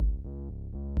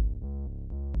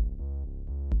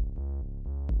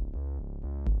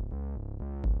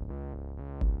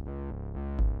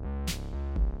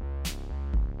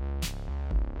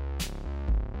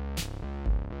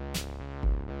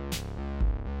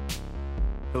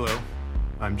Hello,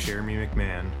 I'm Jeremy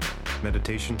McMahon,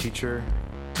 meditation teacher,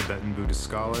 Tibetan Buddhist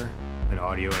scholar, and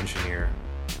audio engineer.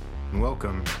 And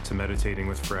welcome to Meditating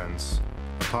with Friends,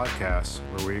 a podcast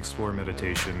where we explore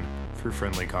meditation through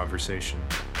friendly conversation.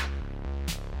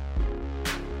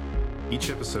 Each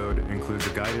episode includes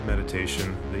a guided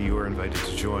meditation that you are invited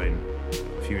to join.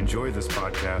 If you enjoy this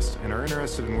podcast and are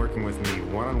interested in working with me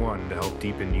one-on-one to help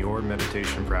deepen your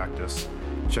meditation practice,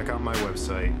 check out my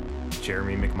website,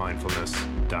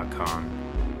 jeremymcmindfulness.com.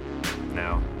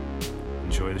 Now,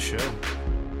 enjoy the show.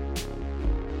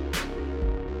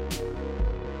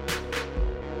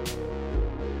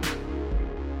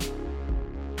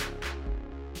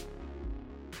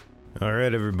 All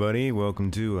right, everybody,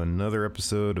 welcome to another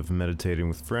episode of Meditating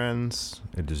with Friends.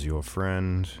 It is your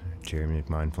friend, Jeremy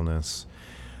McMindfulness,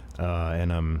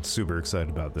 and I'm super excited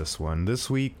about this one. This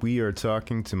week, we are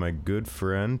talking to my good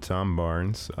friend, Tom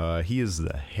Barnes. He is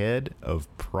the head of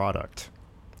product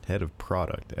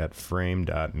at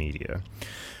Frame.media.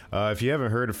 If you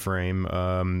haven't heard of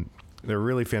Frame, they're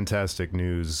really fantastic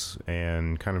news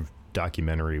and kind of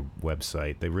documentary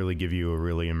website. They really give you a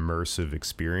really immersive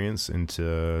experience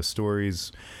into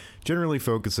stories, generally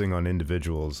focusing on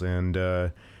individuals,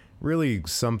 and really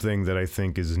something that I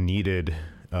think is needed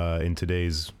in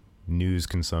today's news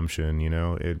consumption. You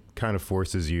know, it kind of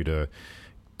forces you to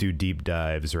do deep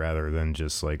dives rather than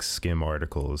just like skim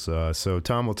articles. So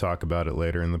Tom will talk about it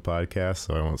later in the podcast,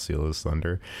 so I won't steal his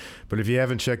thunder. But if you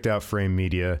haven't checked out Frame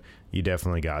Media, you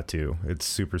definitely got to. It's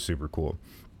super, super cool.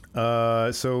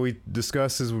 So we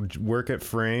discuss his work at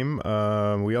Frame.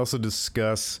 We also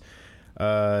discuss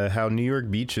how New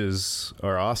York beaches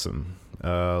are awesome.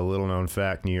 Little known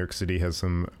fact, New York City has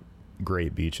some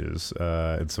great beaches.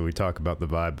 And so we talk about the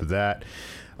vibe of that.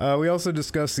 We also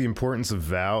discuss the importance of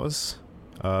vows,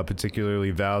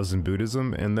 particularly vows in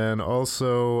Buddhism, and then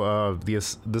also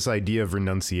this idea of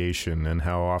renunciation and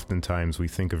how oftentimes we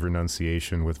think of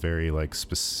renunciation with very like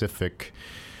specific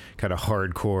kind of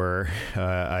hardcore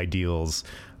ideals,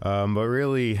 but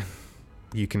really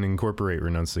you can incorporate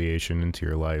renunciation into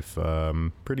your life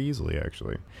pretty easily,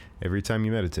 actually. Every time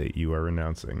you meditate, you are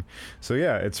renouncing. So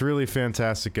yeah, it's really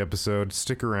fantastic episode.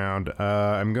 Stick around.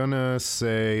 I'm gonna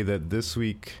say that this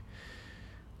week,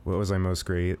 what was I most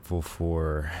grateful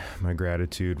for? My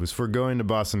gratitude was for going to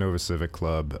Bossa Nova Civic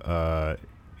Club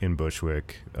in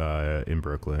Bushwick, in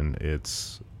Brooklyn.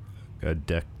 It's a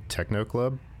techno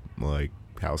club, like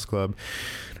house club.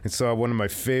 I saw one of my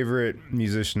favorite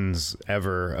musicians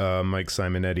ever, Mike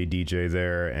Simonetti, DJ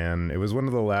there, and it was one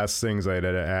of the last things I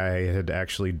had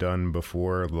actually done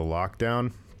before the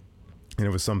lockdown, and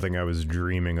it was something I was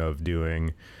dreaming of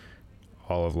doing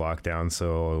all of lockdown,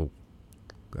 so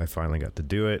I finally got to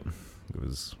do it. It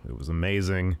was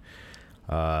amazing.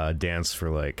 Danced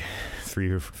for like three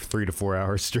to 4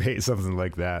 hours straight, something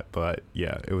like that, but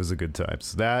yeah, it was a good time.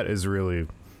 So that is really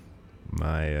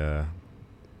my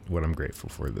what I'm grateful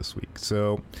for this week.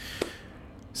 So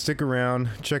stick around,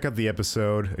 check out the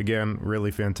episode. Again,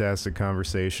 really fantastic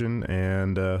conversation,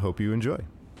 and hope you enjoy.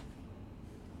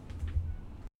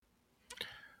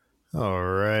 All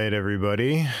right,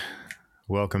 everybody.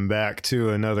 Welcome back to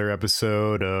another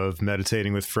episode of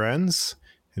Meditating with Friends.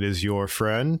 It is your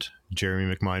friend,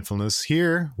 Jeremy McMindfulness,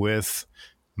 here with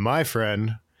my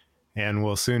friend, and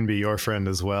will soon be your friend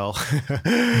as well,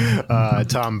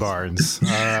 Tom Barnes.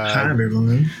 Hi,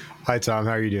 everyone. Hi, Tom.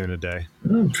 How are you doing today?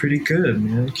 Oh, pretty good,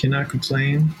 man. Cannot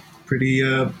complain. Pretty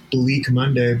bleak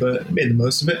Monday, but I made the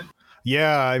most of it.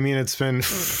 Yeah, I mean, it's been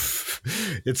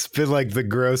like the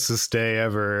grossest day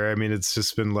ever. I mean, it's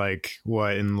just been like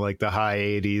in like the high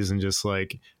 80s and just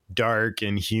like dark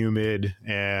and humid,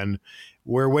 and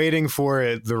we're waiting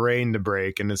for the rain to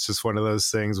break, and it's just one of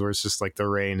those things where it's just like the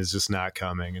rain is just not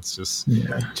coming. It's just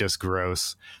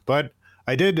gross. But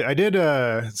I did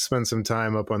spend some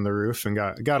time up on the roof and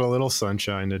got a little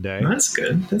sunshine today. That's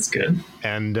good.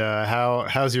 And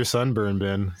how's your sunburn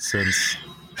been since?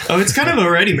 Oh, it's kind of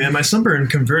already, man. My sunburn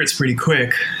converts pretty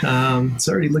quick. It's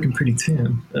already looking pretty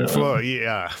tan. Well,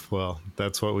 yeah. Well,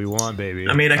 that's what we want, baby.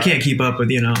 I mean, I can't keep up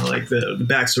with, like the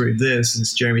backstory of this.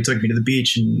 Is Jeremy took me to the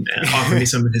beach and offered me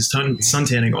some of his sun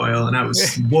tanning oil, and I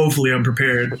was woefully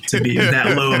unprepared to be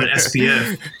that low of an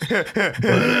SPF.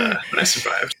 But I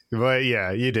survived. But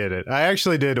yeah, you did it. I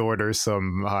actually did order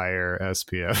some higher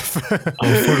SPF.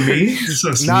 Oh, for me?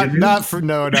 So not for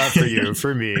you,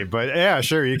 for me. But yeah,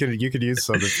 sure, you could use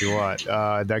some if you want.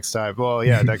 Next time. Well,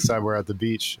 yeah, next time we're at the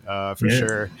beach, for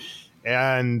sure.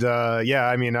 And yeah,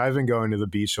 I mean, I've been going to the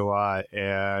beach a lot,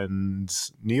 and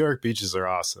New York beaches are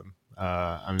awesome.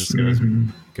 I'm just gonna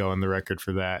go on the record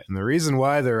for that. And the reason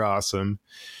why they're awesome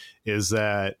is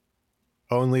that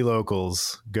only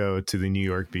locals go to the New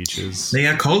York beaches. They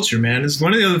got culture, man. It's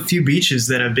one of the few beaches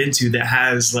that I've been to that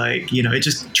has like, you know, it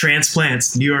just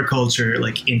transplants New York culture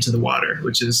like into the water,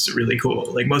 which is really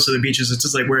cool. Like most of the beaches, it's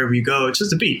just like wherever you go, it's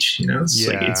just a beach, you know? It's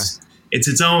like it's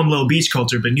its own little beach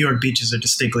culture, but New York beaches are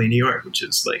distinctly New York, which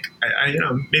is like I you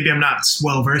know, maybe I'm not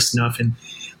well versed enough in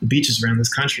the beaches around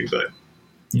this country, but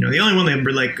you know, the only one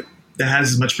that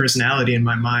has as much personality in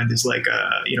my mind is like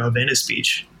you know, Venice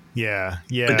Beach. Yeah.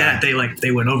 But that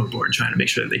they went overboard trying to make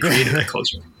sure that they created that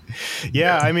culture.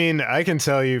 Yeah, I mean, I can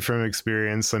tell you from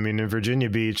experience. I mean, in Virginia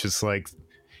Beach, it's like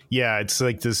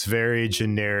this very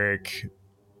generic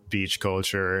beach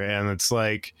culture, and it's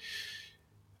like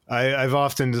I've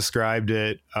often described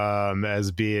it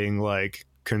as being like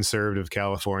conservative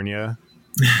California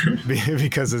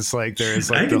because it's like there's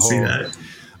like the whole. See that.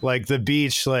 Like the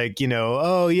beach, like, you know,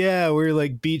 oh yeah, we're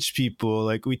like beach people,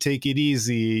 like we take it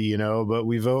easy, you know, but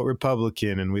we vote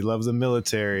Republican and we love the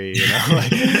military, you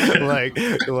know,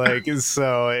 like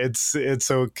so it's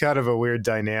a kind of a weird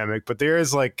dynamic, but there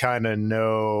is like kind of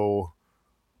no,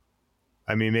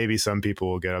 I mean, maybe some people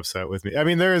will get upset with me. I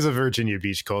mean, there is a Virginia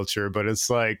Beach culture, but it's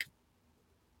like,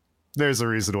 there's a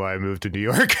reason why I moved to New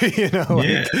York, you know? Like,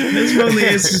 yeah,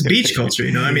 it's just beach culture,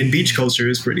 you know? I mean, beach culture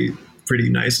is pretty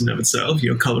nice in of itself,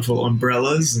 you know, colorful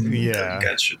umbrellas and you got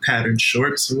patterned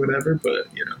shorts or whatever, but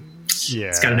you know,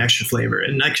 it's got an extra flavor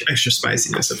and extra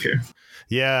spiciness up here.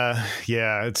 Yeah,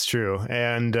 it's true.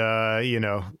 And you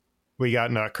know, we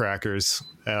got nutcrackers.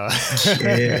 Yes.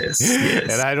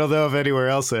 And I don't know if anywhere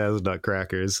else has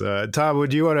nutcrackers. Tom,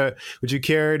 would you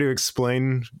care to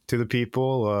explain to the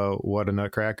people what a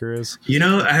nutcracker is? You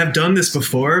know, I have done this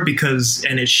before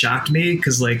and it shocked me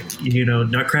because, like, you know,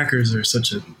 nutcrackers are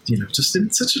such a, you know, just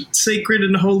such a sacred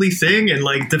and holy thing. And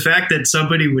like the fact that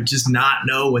somebody would just not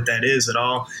know what that is at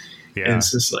all. Yeah.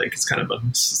 It's just like, it's kind of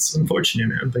it's unfortunate,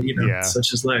 man, but you know,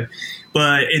 such is life.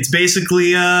 But it's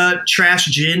basically trash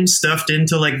gin stuffed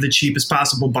into like the cheapest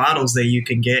possible bottles that you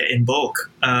can get in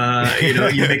bulk. You know,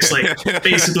 you mix like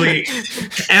basically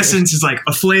essence is like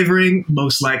a flavoring,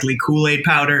 most likely Kool-Aid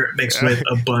powder mixed with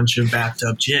a bunch of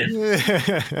bathtub gin.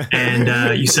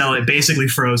 And you sell it basically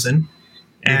frozen.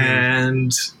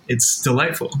 And it's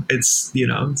delightful. It's, you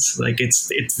know, it's like it's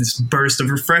this burst of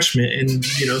refreshment and,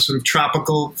 you know, sort of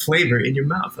tropical flavor in your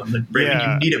mouth on the right when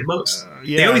you need it most.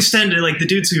 They always tend to, like, the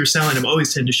dudes who are selling them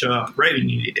always tend to show up right when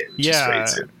you need it. Which is great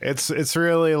too. It's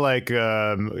really like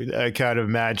a kind of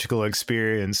magical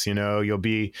experience. You know, you'll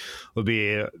be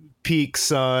peak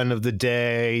sun of the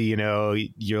day. You know,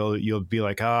 you'll be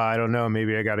like, I don't know,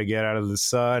 maybe I got to get out of the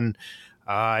sun.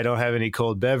 I don't have any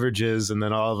cold beverages, and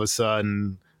then all of a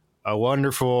sudden, a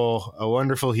wonderful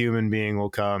human being will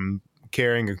come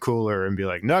carrying a cooler and be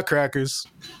like, nutcrackers,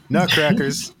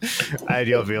 and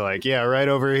you'll be like, yeah, right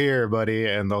over here, buddy,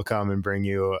 and they'll come and bring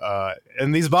you.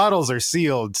 And these bottles are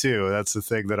sealed too. That's the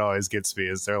thing that always gets me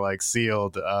is they're like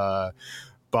sealed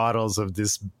bottles of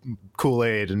this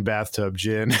Kool-Aid and bathtub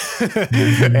gin,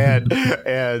 and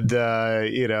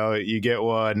you know, you get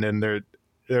one, and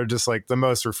they're just like the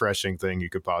most refreshing thing you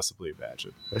could possibly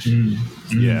imagine.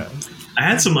 Yeah. I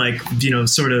had some like, you know,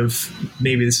 sort of,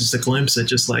 maybe this is a glimpse at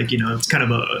just like, you know, it's kind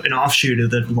of an offshoot of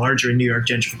the larger New York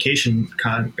gentrification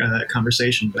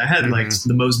conversation. But I had like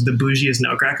the bougiest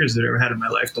nutcrackers that I ever had in my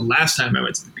life. The last time I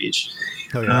went to the beach,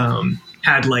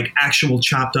 had like actual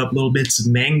chopped up little bits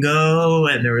of mango,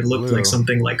 and there looked like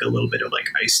something like a little bit of like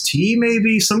iced tea,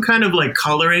 maybe some kind of like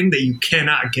coloring that you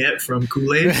cannot get from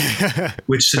Kool-Aid,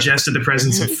 which suggested the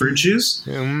presence of fruit juice.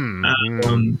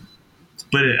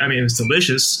 But I mean, it was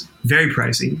delicious, very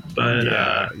pricey, but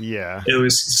it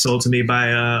was sold to me by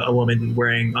a woman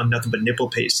wearing nothing but nipple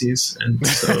pasties, and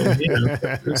so you know,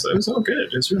 it was all good.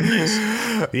 It's really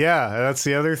nice. Yeah, that's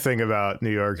the other thing about New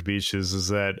York beaches is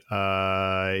that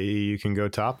you can go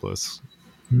topless.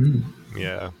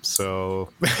 Yeah, so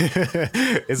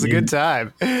it's a good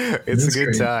time. It's a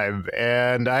good time,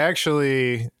 and I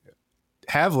actually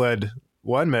have led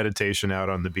one meditation out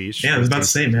on the beach. Yeah, I was about to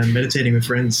say, man, meditating with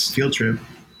friends field trip.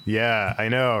 Yeah, I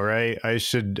know, right? I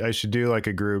should do like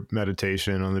a group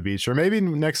meditation on the beach, or maybe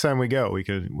next time we go,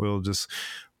 we'll just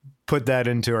put that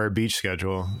into our beach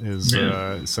schedule is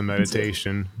some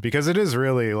meditation, because it is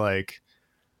really like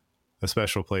a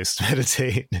special place to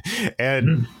meditate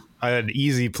and an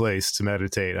easy place to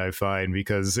meditate, I find,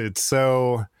 because it's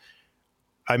so,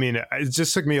 I mean, it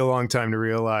just took me a long time to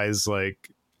realize, like,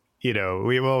 you know,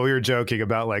 we were joking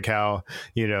about like how,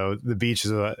 you know, the beach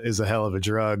is a hell of a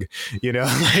drug, you know,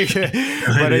 like,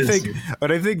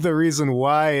 but I think the reason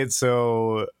why it's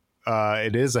so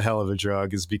it is a hell of a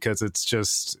drug is because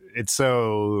it's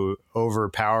so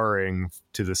overpowering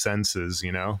to the senses,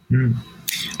 you know?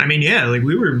 I mean, yeah, like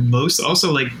we were most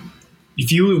also like,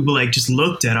 if you like just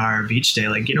looked at our beach day,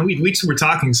 like, you know, we were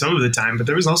talking some of the time, but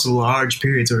there was also large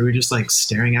periods where we were just like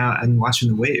staring out and watching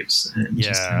the waves and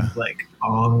just kind of like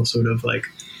all sort of like,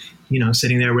 you know,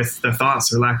 sitting there with the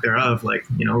thoughts or lack thereof, like,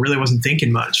 you know, really wasn't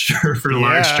thinking much for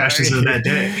large stretches of that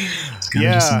day. It's kind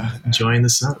of just enjoying the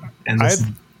sun. And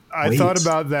I thought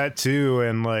about that too.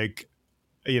 And like,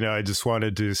 you know, I just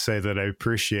wanted to say that I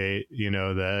appreciate, you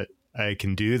know, that I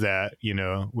can do that, you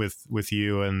know, with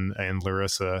you and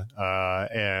Larissa,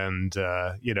 and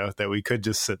you know, that we could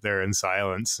just sit there in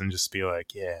silence and just be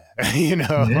like, yeah, you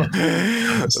know. Yeah.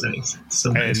 That's nice.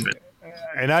 So nice.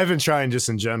 And I've been trying just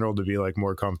in general to be like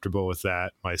more comfortable with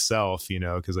that myself, you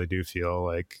know, because I do feel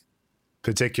like,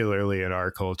 particularly in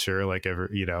our culture, like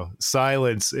you know,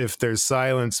 silence. If there's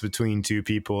silence between two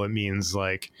people, it means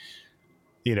like,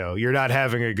 you know, you're not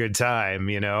having a good time,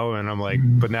 you know? And I'm like,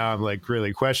 but now I'm like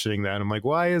really questioning that. I'm like,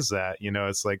 why is that? You know,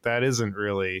 it's like, that isn't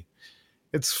really,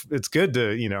 it's good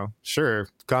to, you know, sure,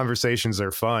 conversations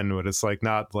are fun, but it's like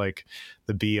not like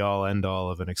the be all end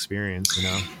all of an experience, you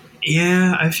know?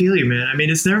 Yeah, I feel you, man. I mean,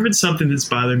 it's never been something that's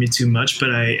bothered me too much,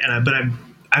 but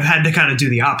I've had to kind of do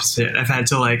the opposite. I've had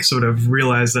to like sort of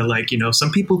realize that, like, you know, some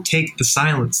people take the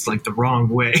silence like the wrong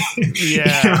way.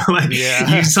 Yeah. You know,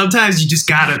 like, sometimes you just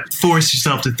gotta force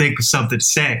yourself to think of something to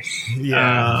say.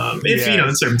 Yeah. If you know,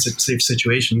 in certain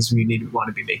situations, you want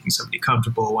to be making somebody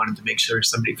comfortable, wanting to make sure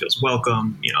somebody feels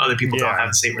welcome. You know, other people don't have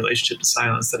the same relationship to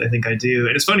silence that I think I do.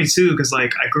 And it's funny too, because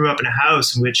like I grew up in a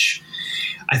house in which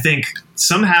I think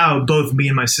somehow both me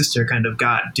and my sister kind of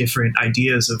got different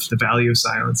ideas of the value of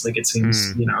silence. Like, it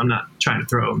seems, you know, I'm not trying to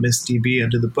throw Miss DB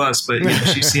under the bus, but you know,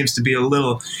 she seems to be a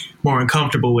little more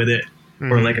uncomfortable with it,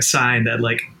 or like a sign that,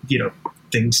 like, you know,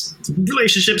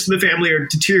 relationships in the family are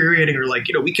deteriorating, or like,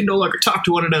 you know, we can no longer talk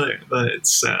to one another. But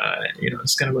it's, you know,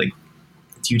 it's kind of like,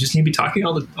 do you just need to be talking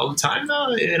all the time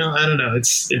though? You know, I don't know.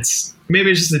 It's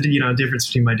maybe it's just a, you know, difference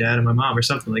between my dad and my mom or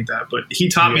something like that. But he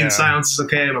taught me the silence is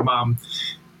okay. My mom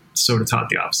sort of taught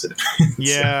the opposite.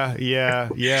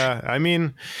 Yeah. I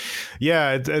mean,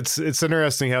 yeah, it's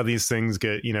interesting how these things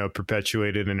get, you know,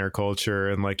 perpetuated in our culture,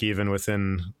 and like even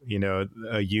within, you know,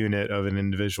 a unit of an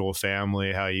individual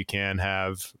family, how you can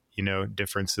have, you know,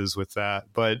 differences with that.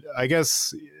 But I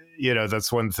guess, you know,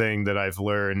 that's one thing that I've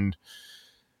learned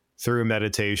through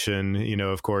meditation, you know,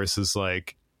 of course, is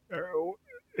like,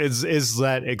 is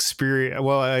that experience.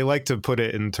 Well, I like to put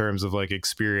it in terms of like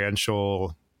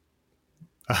experiential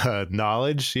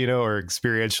knowledge, you know, or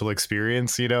experiential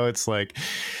experience, you know. It's like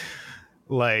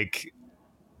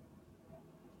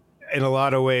in a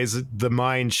lot of ways, the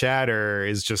mind chatter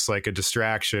is just like a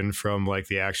distraction from like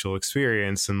the actual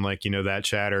experience. And like, you know, that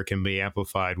chatter can be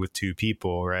amplified with two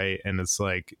people, right? And it's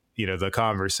like, you know, the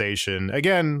conversation,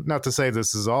 again, not to say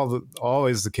this is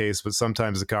always the case, but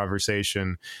sometimes the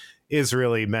conversation is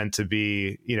really meant to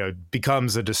be, you know,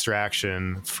 becomes a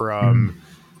distraction from,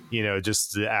 you know,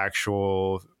 just the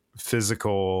actual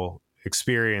physical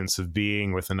experience of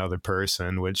being with another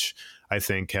person, which I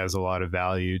think has a lot of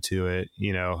value to it.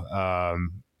 You know,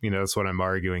 that's what I'm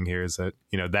arguing here, is that,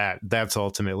 you know, that's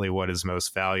ultimately what is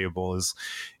most valuable, is,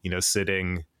 you know,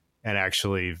 sitting and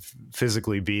actually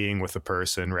physically being with a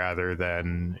person, rather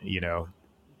than, you know,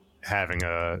 having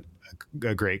a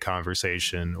great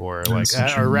conversation, or like,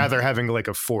 or rather having like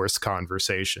a forced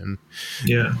conversation.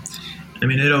 Yeah. I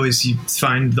mean, you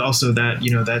find also that,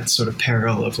 you know, that sort of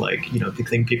peril of like, you know, the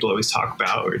thing people always talk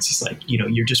about, where it's just like, you know,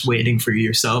 you're just waiting for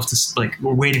yourself to like,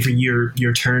 we're waiting for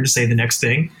your turn to say the next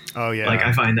thing. Oh yeah. Like,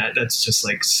 I find that's just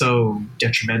like so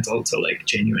detrimental to like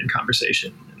genuine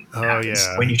conversation.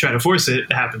 When you try to force it,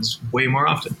 it happens way more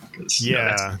often.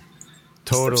 Yeah,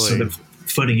 totally. That's the sort of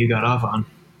footing you got off on.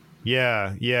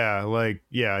 Yeah. Like,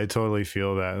 yeah, I totally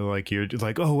feel that. Like, you're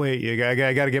like, oh wait, I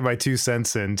got to get my 2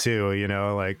 cents in too, you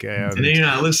know, like, and then you're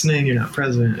not listening, you're not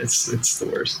present. It's the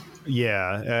worst.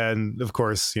 Yeah. And of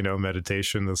course, you know,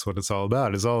 meditation, that's what it's all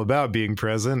about. It's all about being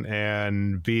present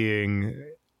and being,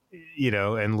 you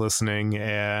know, and listening.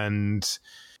 And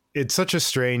it's such a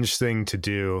strange thing to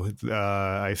do,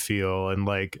 I feel. And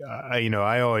like,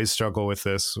 I always struggle with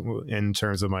this in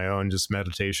terms of my own just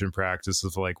meditation practice,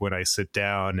 of like, when I sit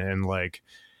down and like,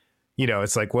 you know,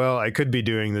 it's like, well, I could be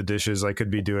doing the dishes, I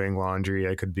could be doing laundry,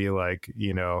 I could be like,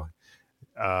 you know,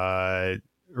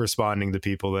 responding to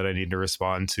people that I need to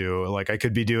respond to. Like, I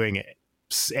could be doing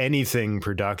anything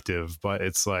productive, but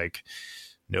it's like,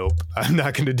 nope, I'm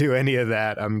not going to do any of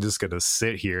that. I'm just going to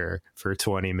sit here for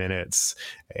 20 minutes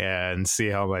and see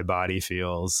how my body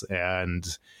feels. And,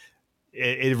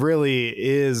 it really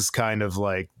is kind of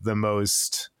like the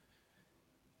most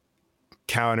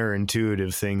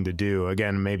counterintuitive thing to do.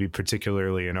 Again, maybe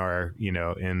particularly in our,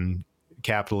 in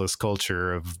capitalist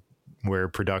culture of where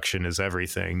production is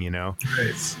everything,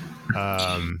 Right.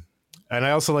 And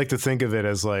I also like to think of it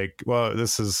as like, well,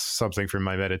 this is something from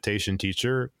my meditation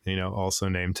teacher, also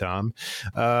named Tom.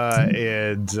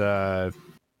 That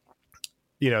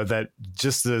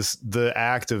just the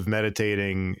act of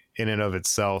meditating in and of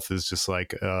itself is just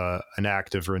like an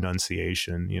act of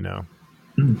renunciation,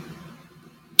 Mm.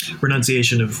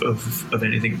 Renunciation of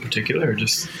anything in particular, or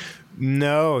just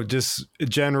No, just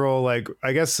general, like,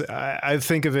 I guess I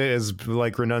think of it as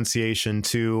like renunciation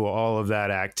to all of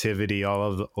that activity, all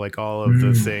of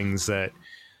the things that,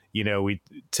 we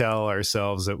tell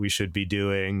ourselves that we should be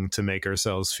doing to make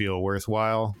ourselves feel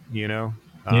worthwhile,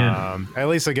 yeah. At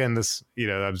least, again, this,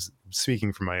 I'm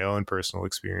speaking from my own personal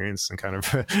experience and kind of,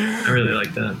 I really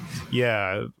like that.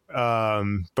 yeah.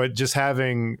 But just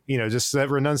having, just that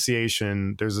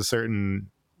renunciation, there's a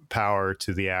certain power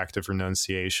to the act of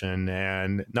renunciation,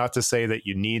 and not to say that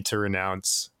you need to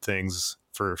renounce things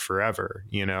for forever.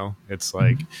 It's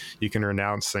like you can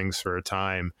renounce things for a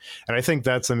time. And I think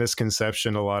that's a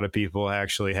misconception a lot of people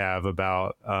actually have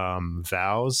about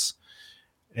vows.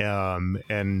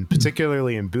 And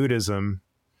particularly in Buddhism,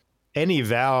 any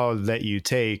vow that you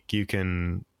take, you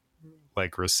can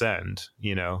like rescind,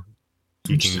 you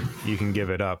can give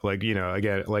it up. Like,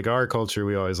 again, like our culture,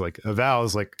 we always like a vow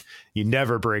is like you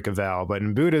never break a vow. But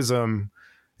in Buddhism,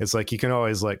 it's like you can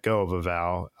always let go of a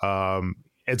vow.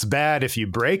 It's bad if you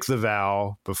break the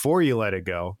vow before you let it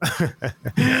go,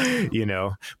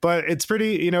 but it's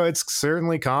pretty, it's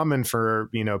certainly common for,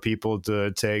 people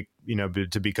to take,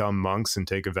 to become monks and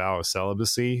take a vow of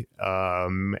celibacy.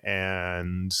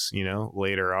 And,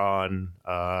 later on,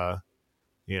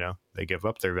 they give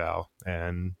up their vow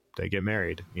and they get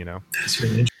married, That's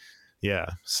really interesting. Yeah.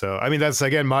 So, I mean, that's,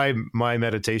 again, my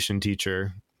meditation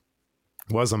teacher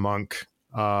was a monk,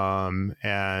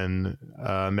 and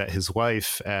met his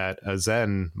wife at a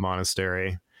Zen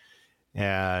monastery.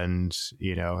 And,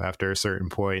 after a certain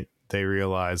point, they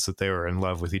realized that they were in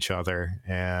love with each other,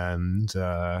 and,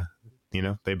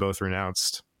 they both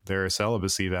renounced their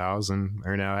celibacy vows and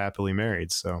are now happily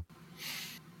married. So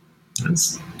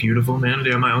That's beautiful, man.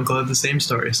 Yeah, my uncle had the same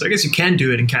story. So I guess you can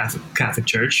do it in Catholic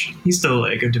Church. He's still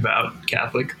like a devout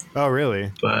Catholic. Oh,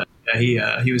 really? But he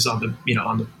was on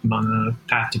the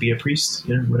path to be a priest,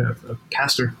 whatever, a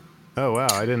pastor. Oh, wow.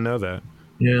 I didn't know that.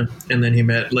 Yeah, and then he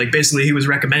met, like, basically he was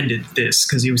recommended this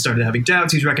because he started having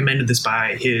doubts. He was recommended this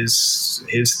by his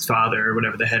father or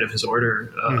whatever, the head of his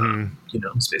order.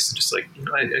 It's basically just like,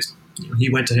 he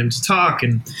went to him to talk,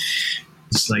 and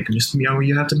it's like,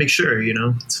 you have to make sure,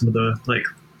 some of the, like,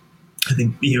 I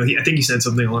think he said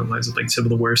something along the lines of like some of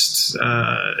the worst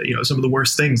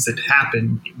things that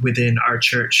happen within our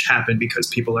church happen because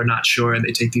people are not sure and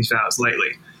they take these vows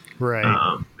lightly.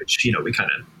 Right. Which, we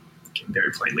kind of can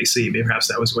very plainly see. Maybe perhaps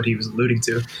that was what he was alluding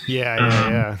to.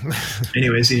 Yeah.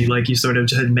 Anyways, he sort of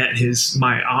had met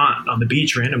my aunt on the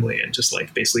beach randomly and just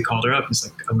like basically called her up. He's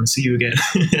like, I want to see you again.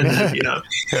 And then,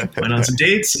 went on some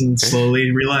dates and slowly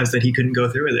realized that he couldn't go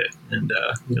through with it. And,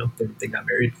 they got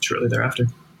married shortly thereafter.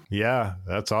 Yeah,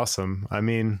 that's awesome. I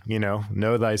mean, know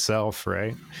thyself,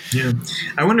 right? Yeah.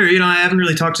 I wonder, I haven't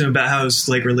really talked to him about how his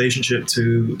like relationship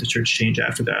to the church changed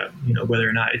after that, whether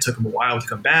or not it took him a while to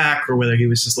come back or whether he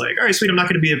was just like, all right, sweet, I'm not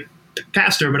going to be a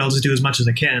pastor, but I'll just do as much as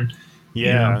I can.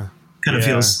 Yeah. Kind of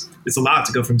feels it's a lot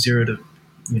to go from zero to,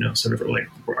 sort of like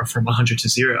or from 100 to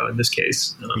 0 in this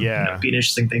case. It'd be an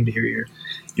interesting thing to hear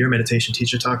your meditation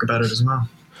teacher talk about it as well.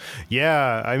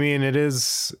 Yeah, I mean, it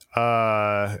is.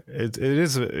 It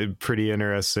is pretty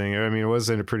interesting. I mean, it was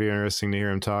pretty interesting to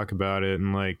hear him talk about it,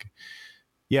 and like,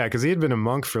 yeah, because he had been a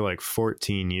monk for like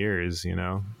 14 years,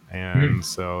 and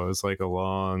so it was like a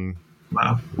long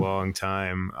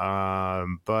time.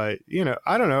 But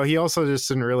I don't know. He also just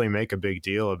didn't really make a big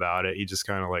deal about it. He just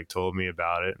kind of like told me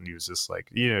about it, and he was just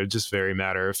like, just very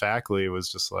matter of factly, it was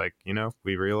just like,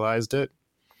 we realized it.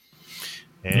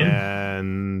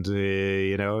 And,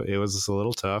 it was just a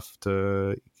little tough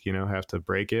to, have to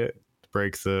break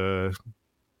the,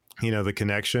 the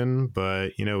connection,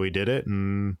 but, we did it.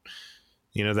 And,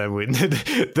 then we,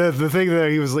 the thing that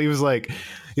he was like,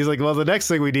 well, the next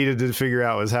thing we needed to figure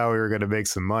out was how we were going to make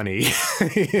some money,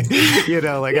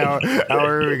 like how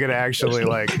are we going to actually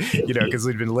like, cause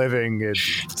we'd been living and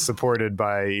supported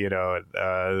by,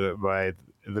 by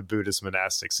the Buddhist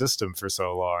monastic system for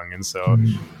so long. And so,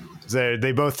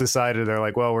 they both decided, they're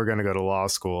like, well, we're going to go to law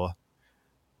school.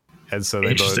 And so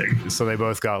they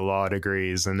both got law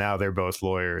degrees, and now they're both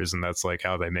lawyers, and that's like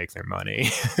how they make their money.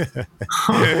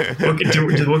 Huh.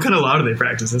 What kind of law do they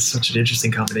practice? That's such an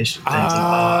interesting combination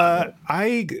of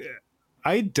things.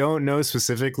 I don't know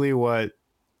specifically what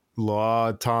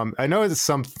law Tom. I know it's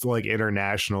some like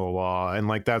international law, and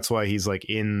like that's why he's like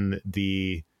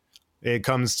it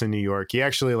comes to New York. He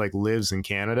actually like lives in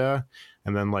Canada,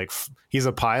 and then like he's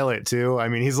a pilot too. I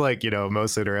mean, he's like,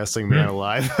 most interesting man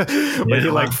alive. But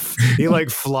he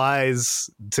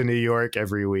flies to New York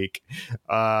every week,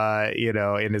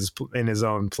 in his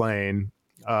own plane.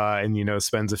 And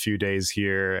spends a few days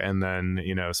here, and then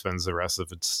spends the rest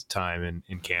of its time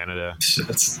in Canada.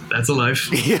 That's a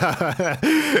life. Yeah,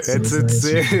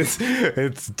 it's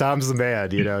Tom's the man.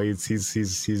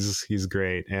 He's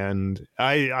great, and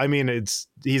I mean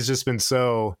he's just been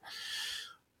so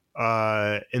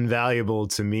invaluable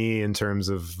to me in terms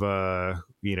of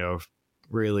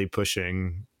really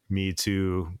pushing me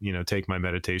to take my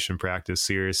meditation practice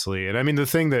seriously. And I mean the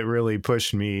thing that really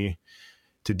pushed me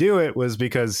to do it was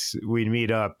because we'd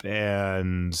meet up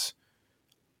and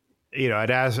I'd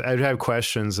have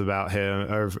questions about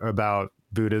him or about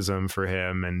Buddhism for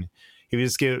him, and he would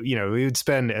just we would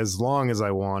spend as long as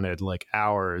I wanted, like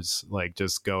hours, like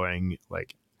just going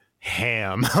like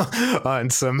ham on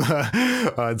some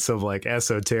like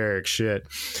esoteric shit.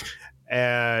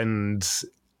 And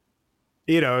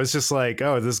it's just like,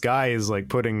 oh, this guy is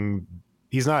like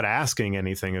he's not asking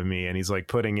anything of me, and he's like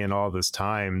putting in all this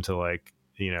time to like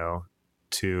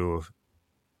to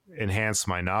enhance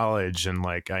my knowledge, and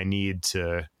like I need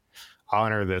to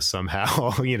honor this somehow.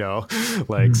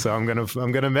 So I'm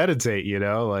gonna meditate,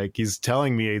 like he's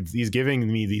giving me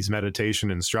these meditation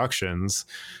instructions,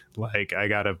 like I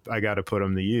gotta put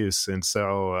them to use. And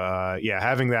so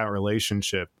having that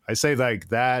relationship, I say like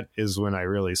that is when I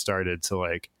really started to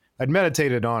like, I'd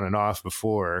meditated on and off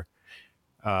before,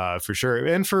 for sure,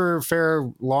 and for fair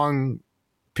long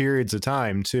periods of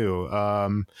time too,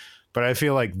 but I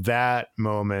feel like that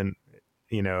moment,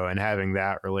 and having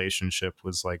that relationship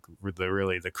was like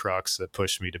the crux that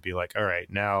pushed me to be like, all right,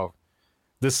 now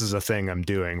this is a thing I'm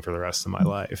doing for the rest of my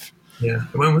life. Yeah.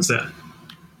 When was that?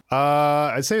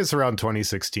 I'd say it's around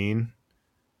 2016.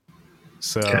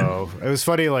 So okay. It was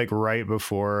funny, like right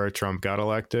before Trump got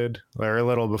elected, or a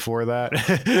little before that.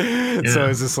 Yeah. So it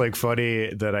was just like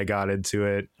funny that I got into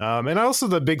it. And also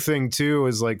the big thing too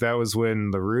is like that was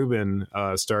when the Rubin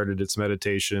started its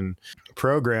meditation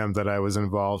program that I was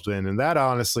involved in. And that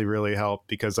honestly really helped,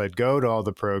 because I'd go to all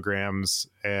the programs,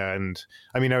 and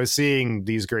I mean, I was seeing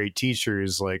these great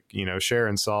teachers like,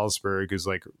 Sharon Salzberg, who's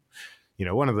like,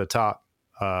 one of the top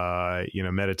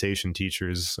meditation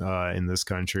teachers in this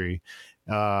country,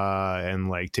 and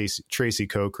like Tracy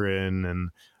Cochran,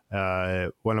 and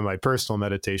one of my personal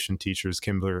meditation teachers,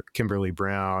 Kimberly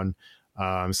Brown.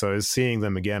 So I was seeing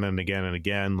them again and again and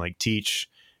again, like teach.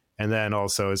 And then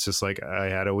also it's just like I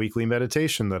had a weekly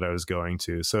meditation that I was going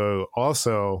to. So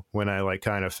also when I like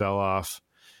kind of fell off,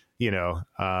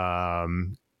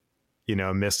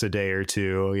 missed a day or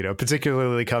two,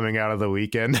 particularly coming out of the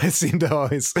weekend, I seem to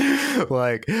always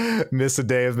like miss a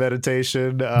day of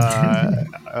meditation. But,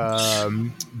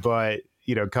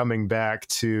 coming back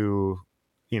to,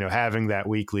 having that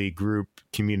weekly group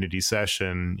community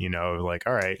session, like,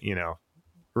 all right,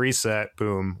 reset,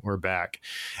 boom, we're back.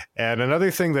 And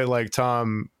another thing that like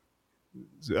Tom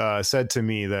said to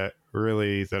me that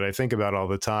I think about all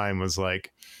the time was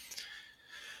like,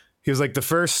 he was like, the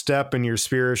first step in your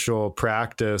spiritual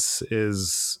practice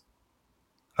is,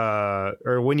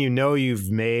 or when you've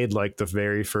made like the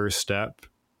very first step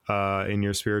in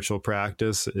your spiritual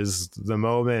practice, is the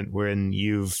moment when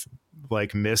you've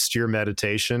like missed your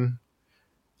meditation,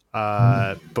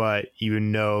 but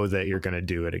that you're going to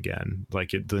do it again.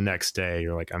 Like the next day,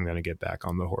 you're like, I'm going to get back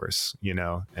on the horse,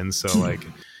 And so like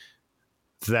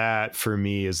that for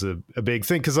me is a big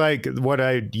thing. Cause like what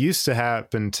I used to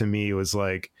happen to me was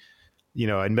like,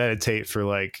 I'd meditate for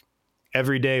like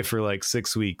every day for like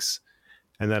 6 weeks,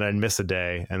 and then I'd miss a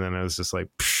day. And then I was just like,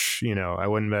 I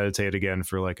wouldn't meditate again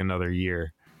for like another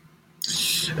year.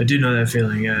 I do know that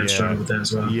feeling. Yeah, I've struggled with that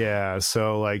as well. Yeah.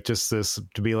 So like just this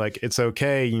to be like, it's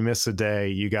okay. You miss a day,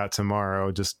 you got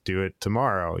tomorrow, just do it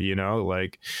tomorrow,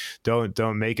 like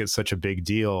don't make it such a big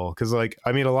deal. Cause like,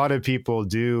 I mean, a lot of people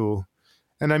do.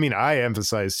 And I mean, I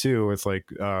emphasize too with like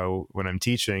when I'm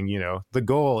teaching, the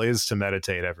goal is to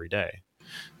meditate every day,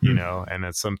 and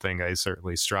it's something I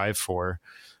certainly strive for.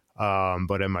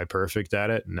 But am I perfect at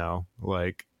it? No.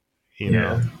 Like,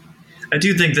 I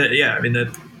do think that, I mean, that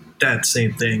that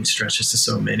same thing stretches to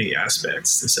so many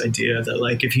aspects. This idea that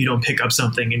like if you don't pick up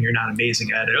something and you're not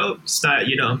amazing at it, it's not,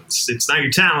 it's not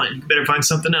your talent. You better find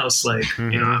something else. Like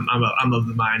I'm of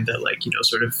the mind that like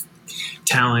sort of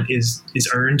talent is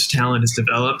earned, talent is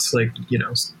developed. Like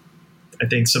I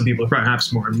think some people are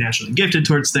perhaps more naturally gifted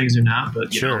towards things or not,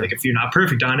 but you know, like if you're not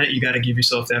perfect on it, you got to give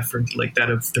yourself that that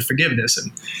of the forgiveness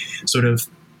and sort of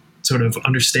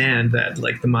understand that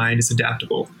like the mind is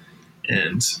adaptable.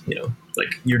 And,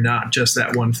 like you're not just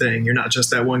that one thing. You're not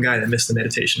just that one guy that missed the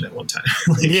meditation that one time.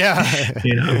 Like, you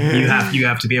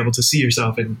have to be able to see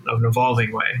yourself in an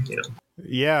evolving way,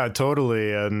 Yeah,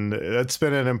 totally. And that's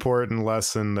been an important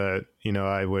lesson that,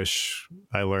 I wish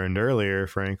I learned earlier,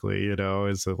 frankly,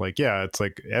 is that like, it's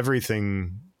like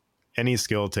everything, any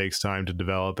skill takes time to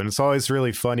develop. And it's always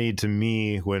really funny to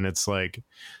me when it's like,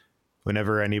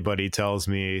 whenever anybody tells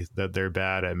me that they're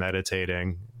bad at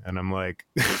meditating, and I'm like,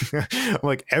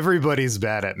 everybody's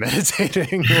bad at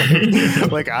meditating.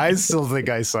 like I still think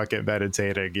I suck at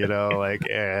meditating,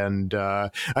 and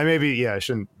I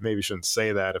shouldn't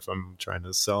say that if I'm trying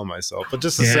to sell myself, but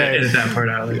just to say edit that part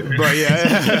out.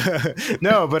 But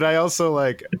no, but I also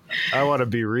I want to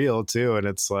be real too. And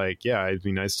it's like, I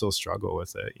still struggle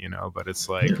with it, but it's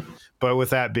like, but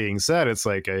with that being said, it's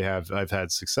like, I've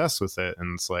had success with it.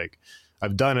 And it's like,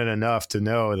 I've done it enough to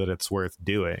know that it's worth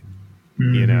doing.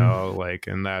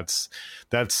 And that's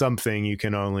something you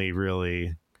can only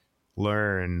really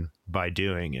learn by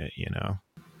doing it,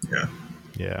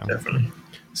 Yeah, definitely.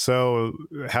 So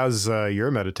how's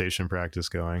your meditation practice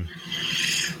going?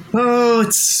 Oh,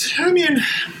 it's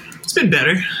been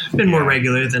better. It's been more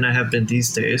regular than I have been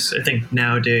these days. I think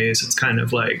nowadays it's kind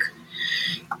of like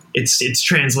it's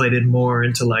translated more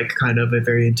into like kind of a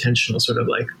very intentional sort of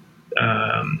like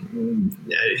I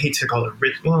hate to call it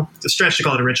it's a stretch to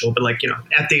call it a ritual, but like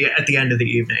at the end of the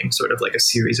evening, sort of like a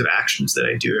series of actions that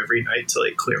I do every night to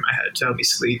like clear my head, to help me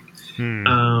sleep.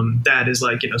 That is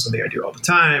like something I do all the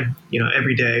time,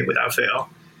 every day without fail.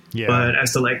 But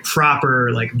as to like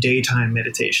proper like daytime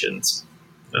meditations,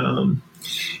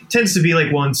 tends to be like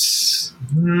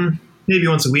maybe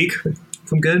once a week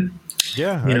if I'm good.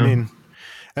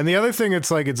 And the other thing,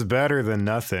 it's like, it's better than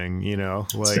nothing,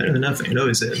 it's better than nothing. It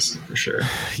always is, for sure.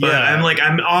 But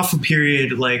I'm off a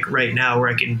period like right now where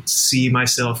I can see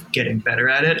myself getting better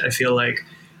at it. I feel like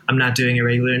I'm not doing it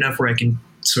regularly enough where I can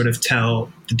sort of tell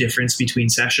the difference between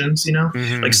sessions,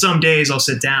 like some days I'll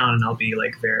sit down and I'll be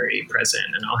like very present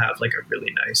and I'll have like a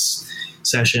really nice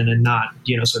session and not,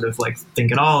 sort of like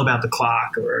think at all about the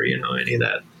clock or, any of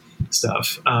that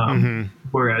stuff.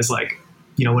 Whereas like,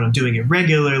 when I'm doing it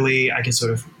regularly, I can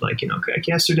sort of like, like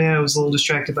yesterday I was a little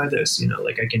distracted by this,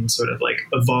 like I can sort of like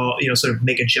evolve, sort of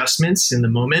make adjustments in the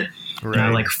moment. Right. And I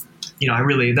like, I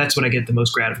really, that's what I get the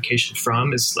most gratification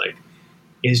from is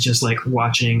just like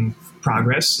watching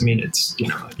progress. I mean, it's,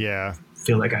 I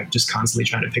feel like I'm just constantly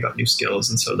trying to pick up new skills.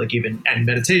 And so like even at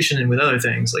meditation and with other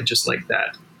things, like just like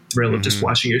that thrill of just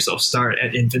watching yourself start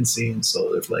at infancy and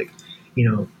sort of like,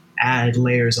 add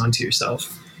layers onto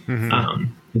yourself.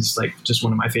 Is like just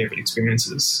one of my favorite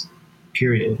experiences,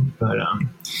 period. But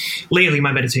lately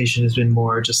my meditation has been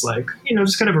more just like,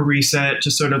 just kind of a reset,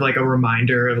 just sort of like a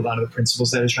reminder of a lot of the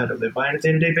principles that I try to live by on a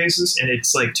day-to-day basis. And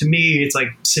it's like, to me, it's like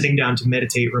sitting down to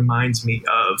meditate reminds me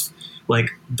of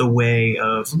like the way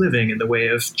of living and the way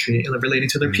of relating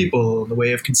to other people, and the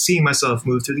way of seeing myself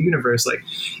move through the universe. Like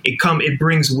it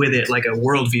brings with it like a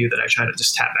worldview that I try to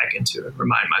just tap back into and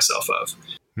remind myself of.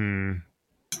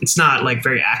 It's not like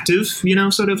very active,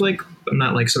 sort of like, I'm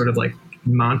not like sort of like,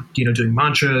 doing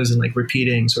mantras and like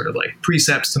repeating sort of like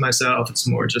precepts to myself. It's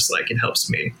more just like, it helps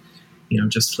me,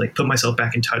 just like put myself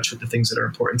back in touch with the things that are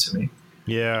important to me.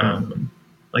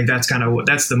 Like that's kind of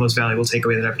that's the most valuable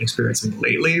takeaway that I've been experiencing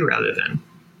lately rather than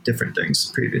different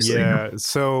things previously. Yeah.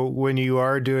 So when you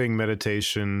are doing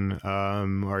meditation,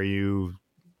 are you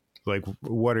like,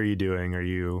 what are you doing? Are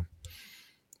you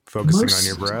focusing on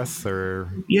your breath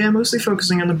or? Yeah, mostly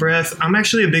focusing on the breath. I'm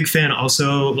actually a big fan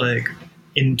also, like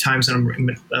in times that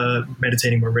I'm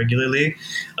meditating more regularly,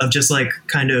 of just like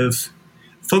kind of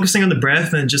focusing on the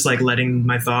breath and just like letting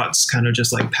my thoughts kind of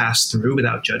just like pass through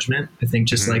without judgment. I think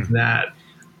just like that,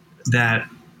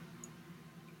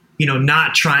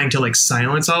 not trying to like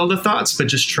silence all the thoughts, but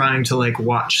just trying to like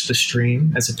watch the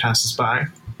stream as it passes by.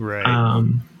 Right.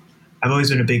 I've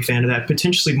always been a big fan of that,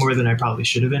 potentially more than I probably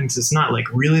should have been, because it's not like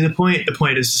really the point. The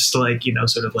point is just to like,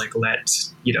 sort of like let,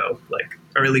 like,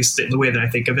 or at least the way that I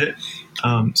think of it.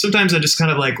 Sometimes I just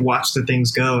kind of like watch the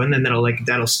things go, and then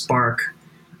that'll spark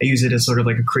I use it as sort of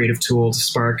like a creative tool to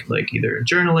spark like either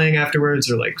journaling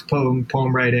afterwards or like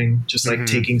poem writing, just like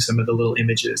taking some of the little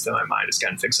images that my mind has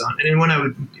gotten fixed on. And then when I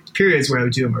would periods where I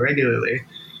would do it more regularly,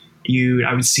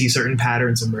 I would see certain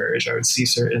patterns emerge. I would see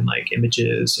certain like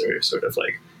images or sort of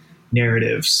like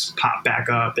narratives pop back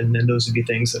up, and then those would be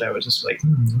things that I would just like,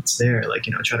 what's there? Like,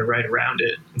 try to write around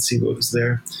it and see what was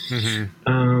there.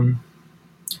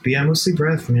 But yeah, mostly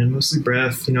breath, man. Mostly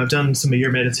breath. I've done some of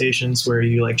your meditations where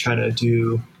you like try to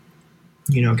do,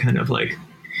 kind of like a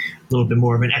little bit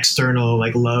more of an external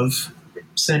like love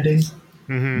sending,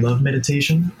 love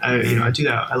meditation. I do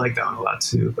that. I like that one a lot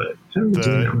too, but I haven't been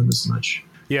doing that one as much.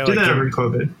 Yeah, did like that over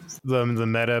COVID. The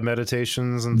meta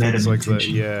meditations and things like that.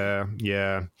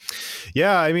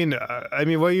 Yeah. I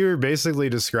mean, what you're basically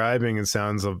describing, it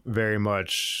sounds very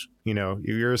much,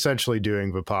 you're essentially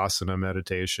doing Vipassana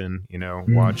meditation.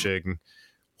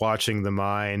 Watching the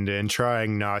mind and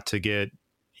trying not to get,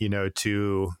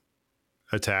 too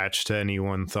attached to any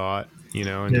one thought,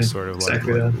 and just sort of like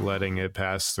letting it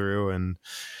pass through. And,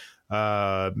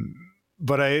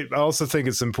 but I also think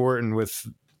it's important with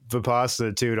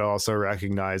Vipassana too to also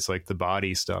recognize like the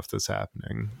body stuff that's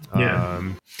happening.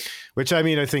 Which I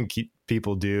mean, I think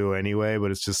people do anyway,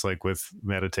 but it's just like with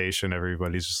meditation,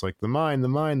 everybody's just like the mind,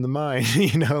 like I'm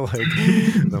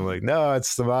like, no,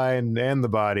 it's the mind and the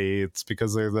body. It's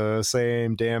because they're the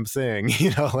same damn thing,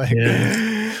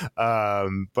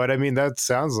 but I mean, that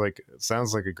sounds like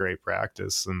a great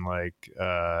practice. And like,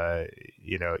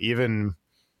 even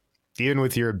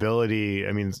with your ability,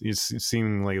 I mean, you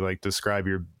seemingly like describe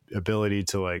your ability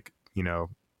to like,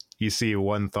 you see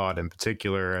one thought in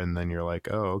particular and then you're like,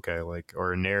 oh, okay, like,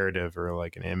 or a narrative or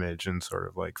like an image, and sort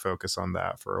of like focus on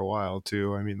that for a while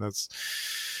too. I mean, that's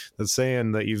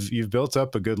saying that you've built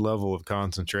up a good level of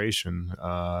concentration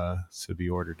to be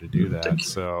ordered to do that.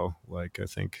 So like, I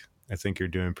think you're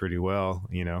doing pretty well,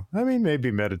 I mean, maybe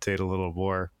meditate a little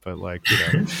more, but like,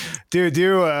 you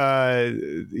do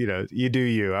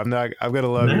you. I'm going to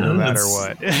love you no matter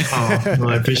what. Well,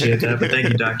 I appreciate that, but thank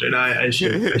you, doctor. I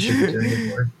should be doing it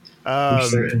more.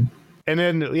 And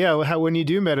then, when you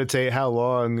do meditate, how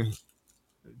long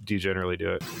do you generally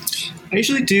do it? I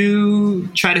usually do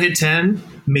try to hit 10,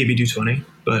 maybe do 20,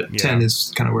 but 10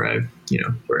 is kind of where I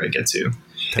get to.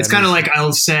 It's kind of like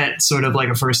I'll set sort of like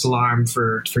a first alarm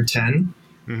for 10.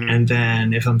 And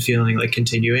then if I'm feeling like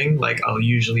continuing, like I'll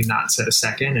usually not set a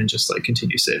second and just like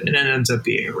continue sitting. And it ends up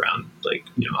being around like,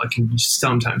 I can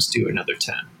sometimes do another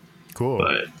 10. Cool.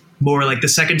 But more like the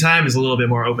second time is a little bit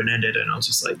more open-ended, and I'll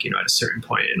just like, at a certain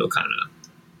point, it'll kind of,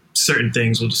 certain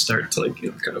things will just start to like,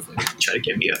 kind of like try to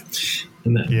get me up.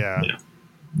 And then,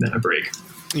 then I break.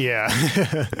 Yeah.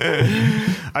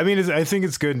 I mean, I think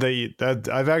it's good that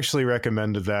I've actually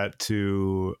recommended that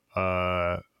to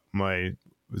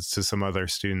some other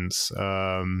students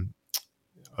of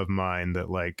mine, that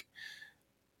like,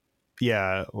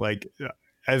 like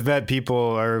I've met people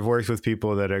or I've worked with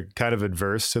people that are kind of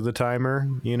adverse to the timer,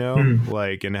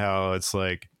 like, and how it's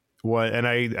like and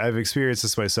I've experienced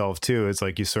this myself too. It's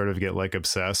like you sort of get like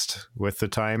obsessed with the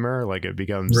timer, like it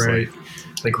becomes like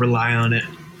rely on it.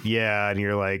 Yeah. And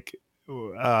you're like,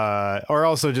 or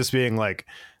also just being like,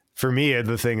 for me,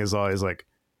 the thing is always like,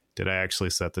 did I actually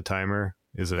set the timer?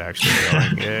 Is it actually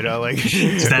going? Like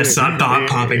is that thought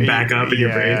popping back up in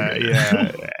your brain?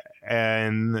 Yeah.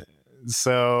 And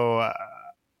so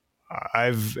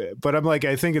but I'm like,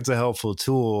 I think it's a helpful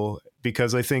tool,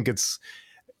 because I think it's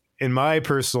in my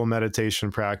personal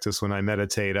meditation practice. When I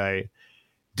meditate, I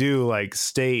do like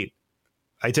I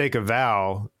take a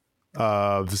vow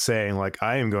of saying like,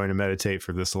 I am going to meditate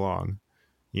for this long,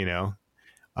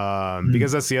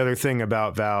 because that's the other thing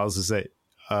about vows, is that,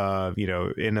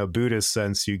 in a Buddhist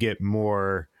sense, you get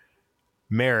more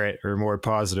merit or more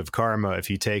positive karma if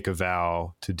you take a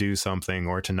vow to do something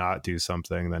or to not do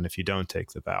something than if you don't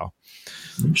take the vow.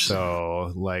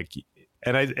 So like,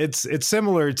 and it's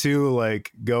similar to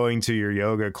like going to your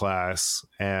yoga class,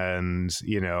 and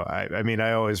I mean,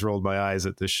 I always rolled my eyes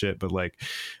at this shit, but like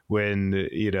when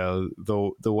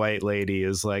the white lady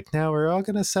is like, now we're all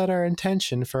gonna set our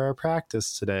intention for our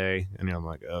practice today, and I'm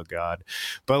like, oh god.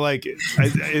 But like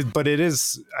but it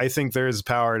is, I think there is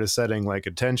power to setting like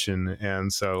intention,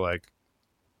 and so like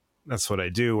that's what I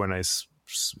do when I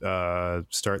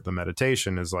start the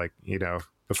meditation, is like,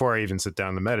 before I even sit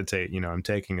down to meditate, I'm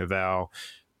taking a vow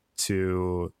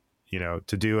to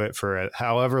do it for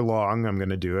however long I'm going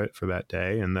to do it for that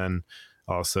day. And then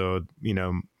also,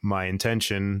 my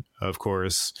intention, of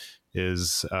course,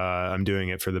 is I'm doing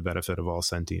it for the benefit of all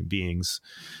sentient beings.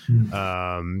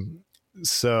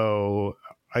 So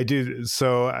I do.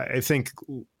 So I think,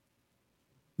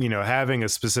 having a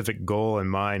specific goal in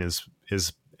mind is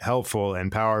helpful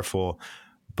and powerful,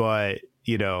 but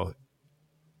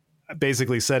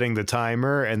basically setting the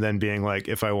timer and then being like,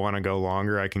 if I want to go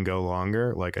longer, I can go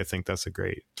longer. Like, I think that's a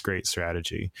great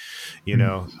strategy,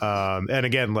 and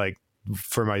again, like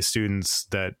for my students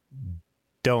that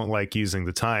don't like using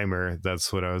the timer,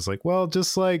 that's what I was like, well,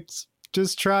 just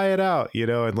try it out,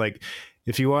 and like,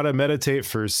 if you want to meditate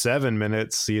for 7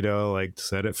 minutes, like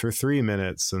set it for 3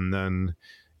 minutes, and then,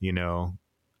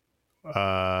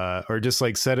 or just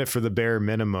like set it for the bare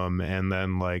minimum. And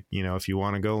then like, if you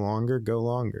want to go longer,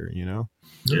 Yeah.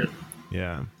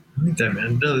 Yeah. I like that,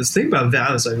 man. No, this thing about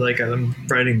vows, I'm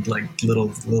writing like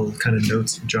little kind of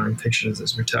notes, drawing pictures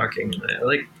as we're talking. I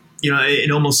like, it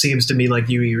almost seems to me like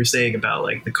you were saying about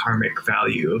like the karmic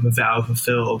value of a vow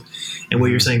fulfilled, and what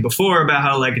you were saying before about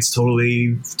how like it's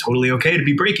totally okay to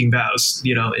be breaking vows,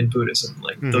 in Buddhism.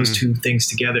 Like those two things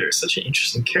together is such an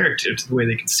interesting character to the way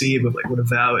they conceive of like what a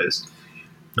vow is.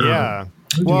 Yeah.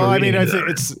 Well, I mean, I think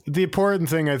it's the important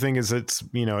thing. I think is it's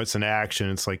an action.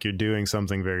 It's like you're doing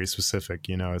something very specific.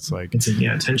 It's like it's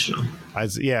intentional.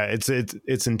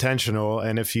 It's intentional,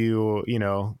 and if you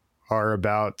are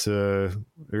about to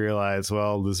realize,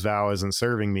 well, this vow isn't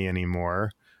serving me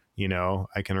anymore,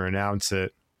 I can renounce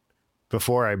it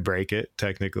before I break it,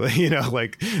 technically.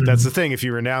 That's the thing. If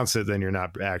you renounce it, then you're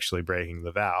not actually breaking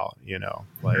the vow,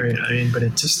 like, right. I mean, but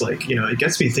it just like, it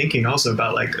gets me thinking also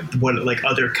about like what like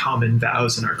other common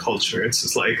vows in our culture. It's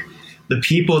just like the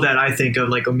people that I think of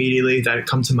like immediately that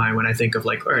come to mind when I think of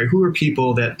like, all right, who are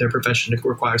people that their profession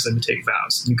requires them to take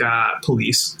vows? You got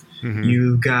police,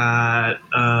 you got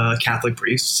Catholic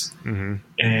priests,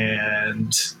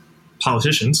 and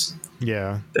politicians.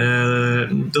 Yeah.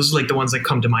 Those are like the ones that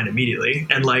come to mind immediately.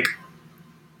 And like,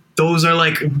 those are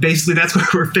like, basically that's where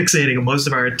we're fixating most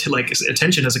of our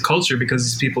attention as a culture, because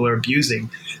these people are abusing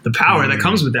the power that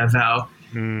comes with that vow.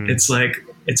 It's like,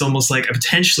 it's almost like it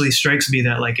potentially strikes me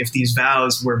that like, if these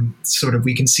vows were sort of,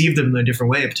 we conceive them in a different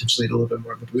way, potentially a little bit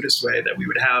more of a Buddhist way, that we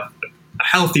would have a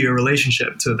healthier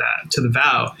relationship to the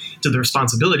vow, to the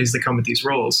responsibilities that come with these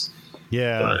roles.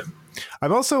 Yeah. But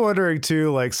I'm also wondering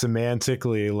too, like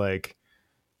semantically, like,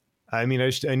 I mean,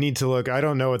 I need to look. I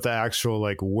don't know what the actual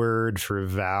like word for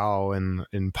vow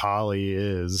in Pali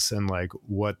is, and like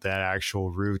what that actual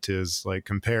root is like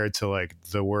compared to like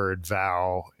the word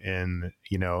vow in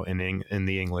in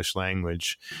the English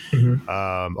language.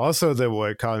 Also,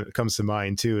 what comes to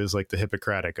mind too is like the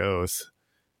Hippocratic Oath.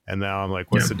 And now I'm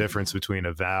like, what's the difference between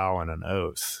a vow and an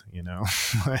oath,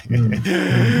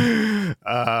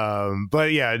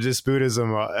 but yeah, just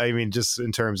Buddhism. I mean, just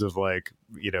in terms of like,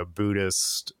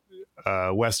 Buddhist,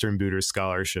 Western Buddhist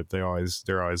scholarship, they're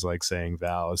always like saying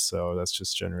vows. So that's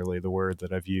just generally the word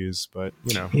that I've used, but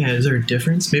Yeah. Is there a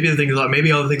difference? Maybe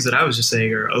maybe all the things that I was just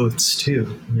saying are oaths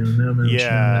too. I'm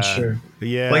not sure.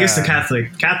 Yeah. Well, I guess the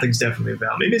Catholic's definitely a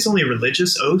vow. Maybe it's only a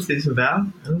religious oath is a vow.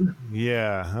 I don't know.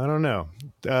 Yeah. I don't know.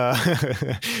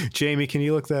 Jamie, can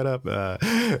you look that up? Wait,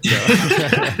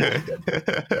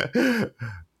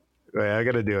 I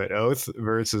gotta do it. Oath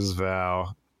versus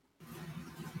vow.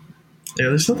 Yeah,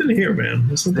 there's something here, man.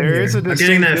 There's something there here. Is a I'm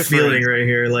getting that feeling right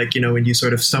here, like, when you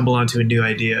sort of stumble onto a new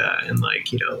idea, and like,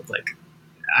 like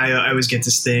I always get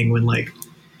this thing when like,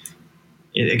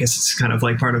 I guess it's kind of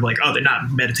like part of like, oh, they're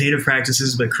not meditative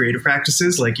practices, but creative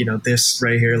practices. Like, this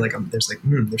right here, like there's like,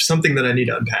 there's something that I need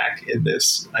to unpack in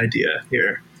this idea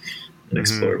here and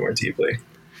explore more deeply.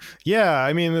 Yeah.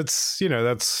 I mean, that's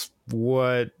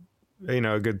what,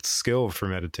 a good skill for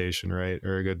meditation, right?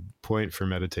 Or a good point for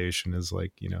meditation is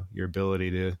like, your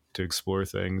ability to explore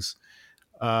things.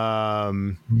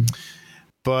 But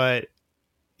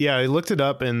yeah, I looked it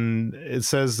up and it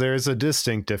says there's a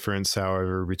distinct difference,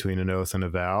 however, between an oath and a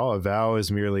vow. A vow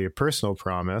is merely a personal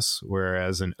promise,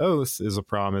 whereas an oath is a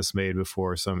promise made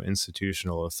before some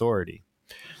institutional authority.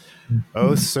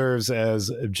 Oath serves as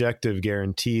objective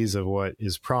guarantees of what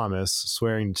is promised.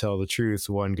 Swearing to tell the truth,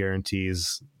 one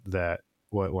guarantees that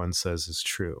what one says is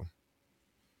true.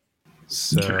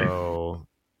 So,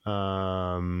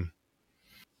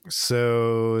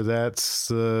 so that's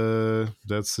the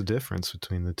difference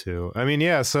between the two. I mean,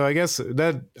 yeah. So I guess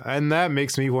that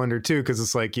makes me wonder too, because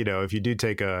it's like, if you do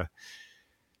take a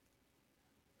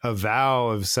vow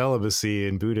of celibacy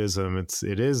in Buddhism,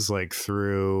 it is like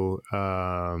through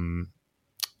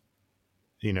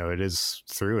it is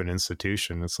through an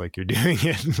institution. It's like you're doing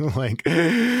it like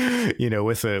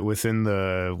within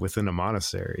a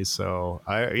monastery. So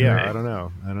I don't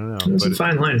know. It's a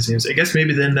fine line, it seems. I guess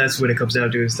maybe then that's what it comes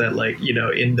down to, is that like,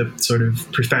 in the sort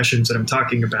of professions that I'm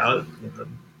talking about,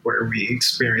 where we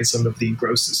experience some of the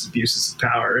grossest abuses of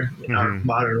power in our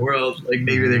modern world, like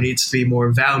maybe there needs to be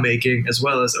more vow making as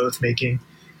well as oath making.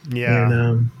 Yeah.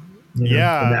 And,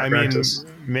 Yeah, in that I practice.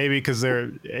 mean, maybe because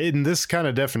they're in this kind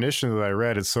of definition that I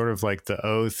read, it's sort of like the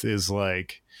oath is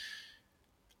like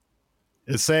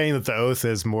it's saying that the oath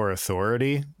is more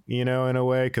authority, you know, in a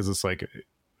way, because it's like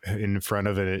in front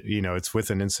of it, you know, it's with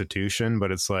an institution,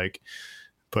 but it's like,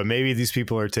 but maybe these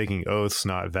people are taking oaths,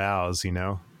 not vows, you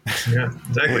know? Yeah,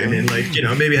 exactly. I mean, like,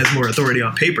 maybe it has more authority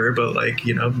on paper, but like,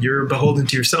 you're beholden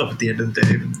to yourself at the end of the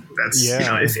day. That's,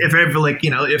 Yeah. if ever, like,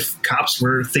 if cops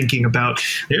were thinking about,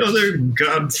 their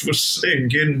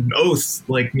God-forsaken oath,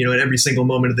 like, at every single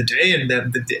moment of the day, and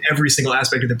that every single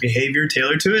aspect of the behavior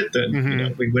tailored to it,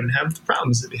 then, we wouldn't have the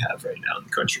problems that we have right now in the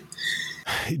country.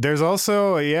 There's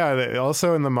also,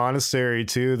 also in the monastery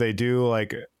too, they do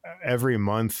like every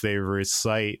month they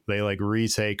like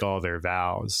retake all their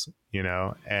vows, you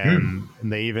know, and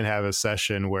they even have a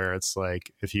session where it's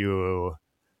like, if you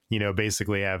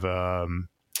basically have a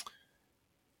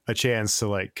chance to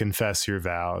like confess your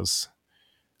vows,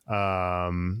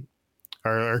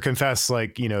 or confess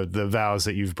like, the vows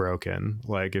that you've broken,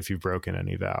 like if you've broken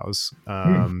any vows.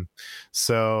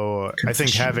 So I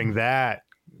think having that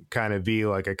kind of be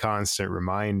like a constant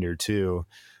reminder too,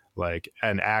 like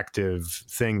an active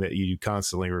thing that you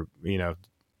constantly,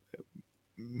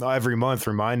 every month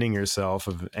reminding yourself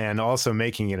of, and also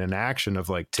making it an action of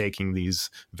like taking these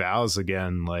vows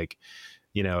again, like,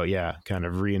 kind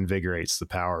of reinvigorates the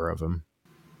power of them.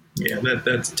 Yeah,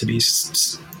 that's to be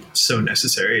so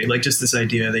necessary. Like just this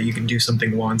idea that you can do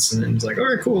something once and then it's like,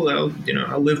 all right, cool, I'll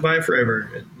live by it forever.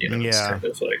 And, it's kind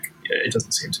of like, it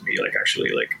doesn't seem to be like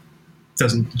actually like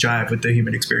doesn't jive with the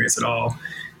human experience at all,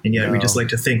 and yet we just like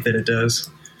to think that it does.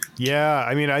 Yeah,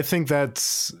 I mean, I think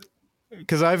that's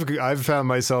because I've found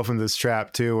myself in this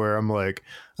trap too, where I'm like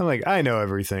I know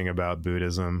everything about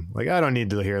Buddhism, like I don't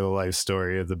need to hear the life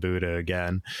story of the Buddha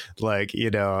again, like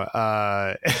and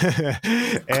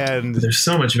there's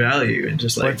so much value in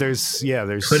just like there's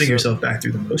putting yourself back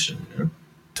through the motion,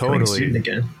 totally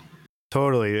again.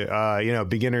 Totally,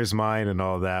 beginner's mind and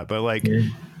all that, but like,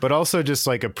 but also just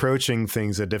like approaching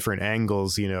things at different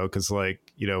angles, because like,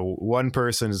 one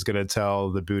person is going to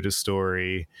tell the Buddha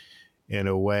story in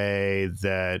a way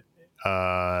that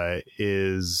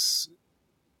is,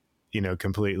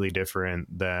 completely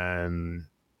different than,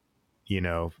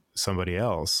 somebody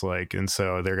else. Like, and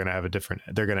so they're going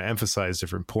to emphasize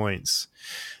different points,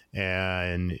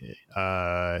 and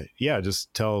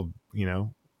just tell,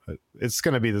 it's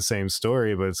going to be the same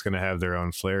story, but it's going to have their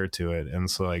own flair to it. And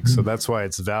so like, so that's why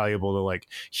it's valuable to like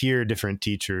hear different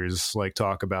teachers like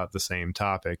talk about the same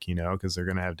topic, because they're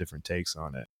going to have different takes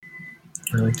on it.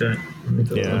 I like that.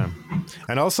 Yeah.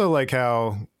 And also like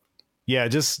how,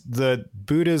 just the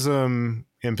Buddhism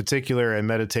in particular and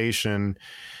meditation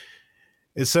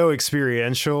is so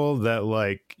experiential that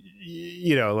like,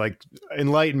 like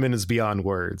enlightenment is beyond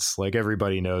words. Like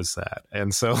everybody knows that.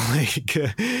 And so like,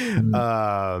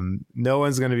 no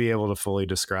one's going to be able to fully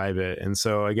describe it. And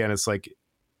so again, it's like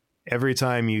every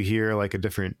time you hear like a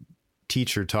different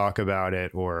teacher talk about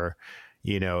it or,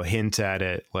 hint at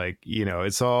it, like,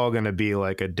 it's all going to be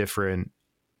like a different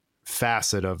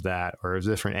facet of that or a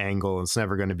different angle. It's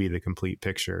never going to be the complete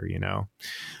picture,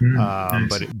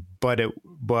 Nice.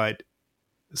 but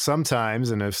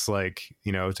sometimes, and it's like,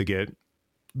 to get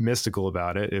mystical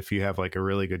about it, if you have like a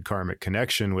really good karmic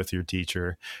connection with your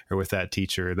teacher or with that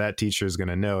teacher is going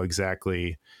to know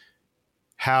exactly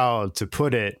how to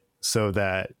put it so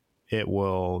that it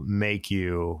will make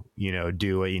you,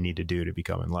 do what you need to do to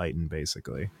become enlightened,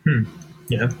 basically.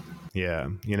 Yeah.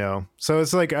 So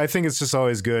it's like, I think it's just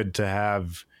always good to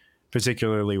have,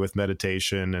 particularly with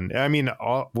meditation, and I mean,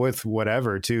 with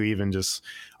whatever too, even just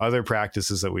other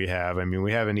practices that we have. I mean,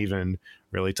 we haven't even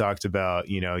really talked about,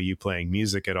 you playing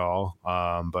music at all.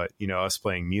 But, us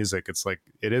playing music, it's like,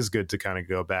 it is good to kind of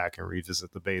go back and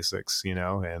revisit the basics,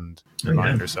 and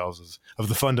remind ourselves of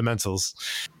the fundamentals.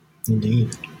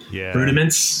 Indeed. Yeah.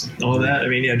 Rudiments, all that. I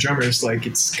mean, drummers, like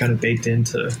it's kind of baked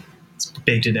into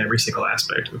every single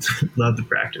aspect of the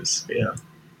practice. Yeah.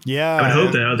 Yeah. I would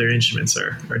hope that other instruments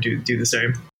do the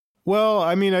same. Well,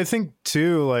 I mean, I think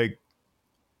too, like,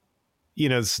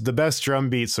 the best drum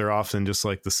beats are often just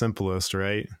like the simplest,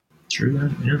 right? True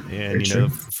that, yeah.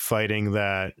 And, fighting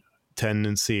that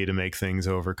tendency to make things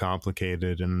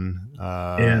overcomplicated. And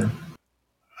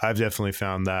I've definitely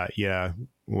found that,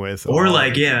 with or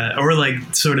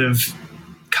sort of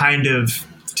kind of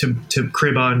to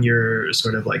crib on your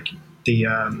sort of like the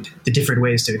different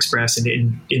ways to express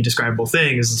an indescribable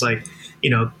thing is it's like,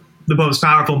 the most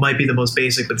powerful might be the most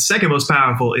basic, but the second most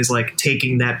powerful is like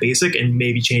taking that basic and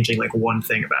maybe changing like one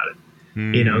thing about it.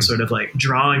 you know, sort of like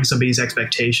drawing somebody's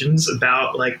expectations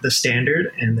about like the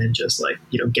standard, and then just like,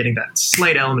 you know, getting that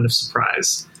slight element of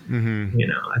surprise. You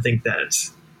know, I think that,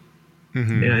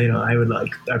 you know,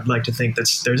 I'd like to think that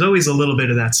there's always a little bit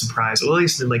of that surprise. Well, at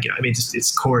least like, you know, I mean,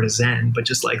 it's core to Zen, but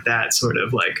just like that sort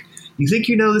of like, you think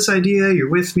you know this idea, you're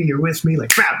with me,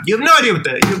 like, crap, you have no idea what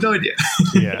that, you have no idea.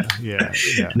 Yeah.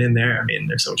 And in there, I mean,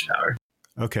 there's so much power.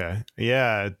 Okay.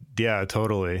 Yeah,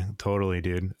 totally,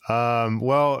 dude.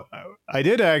 Well, I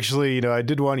did actually, you know, I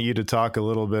did want you to talk a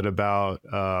little bit about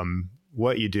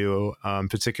what you do,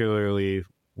 particularly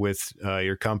with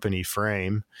your company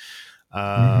Frame.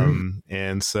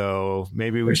 And so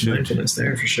maybe we should mindfulness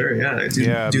there for sure.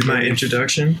 Do my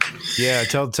introduction. Yeah.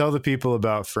 Tell the people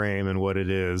about Frame and what it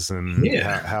is and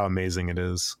how amazing it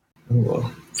is. Oh,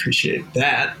 well, appreciate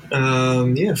that.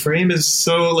 Frame is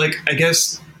so like, I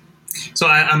guess, so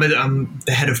I'm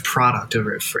the head of product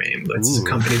over at Frame. That's a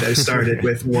company that I started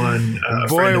with one.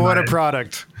 Boy, what a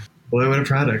product. Boy, what a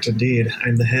product. Indeed.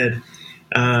 I'm the head.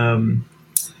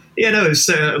 It's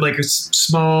like a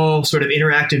small sort of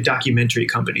interactive documentary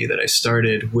company that I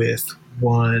started with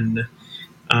one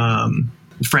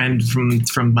friend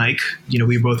from Mike. You know,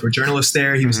 we both were journalists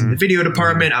there. He was in the video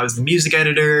department. I was the music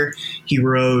editor. He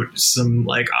wrote some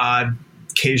like odd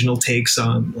occasional takes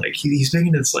on like, he's big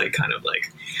into this like kind of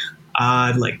like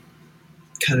odd, like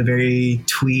kind of very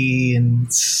twee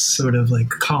and sort of like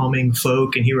calming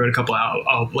folk, and he wrote a couple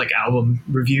album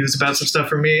reviews about some stuff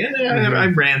for me, and I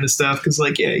ran the stuff because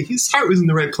like his heart was in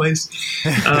the right place.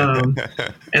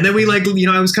 And then we like, you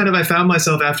know, I found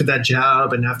myself after that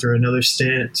job and after another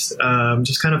stint,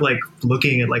 just kind of like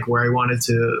looking at like what I wanted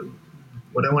to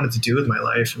do with my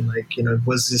life, and like, you know,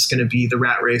 was this going to be the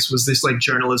rat race? Was this like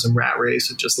journalism rat race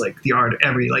of just like the art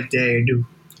every like day, a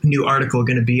new article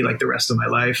going to be like the rest of my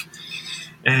life?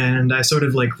 And I sort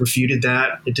of like refuted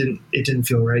that. It didn't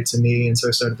feel right to me. And so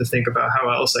I started to think about how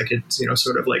else I could, you know,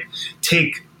 sort of like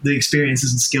take the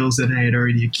experiences and skills that I had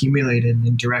already accumulated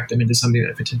and direct them into something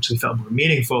that potentially felt more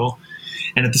meaningful.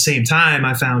 And at the same time,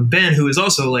 I found Ben, who was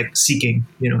also like seeking,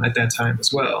 you know, at that time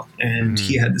as well. And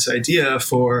he had this idea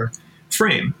for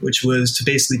Frame, which was to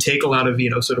basically take a lot of, you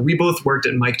know, sort of, we both worked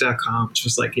at Mic.com, which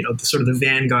was like, you know, the sort of the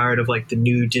vanguard of like the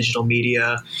new digital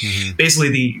media, basically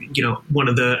the, you know, one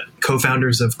of the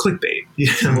co-founders of clickbait,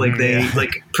 you know, like they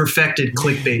like perfected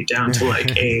clickbait down to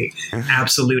like a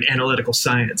absolute analytical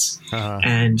science.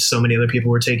 And so many other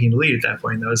people were taking the lead at that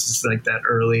point. That was just like that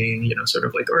early, you know, sort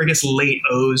of like, or I guess late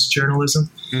O's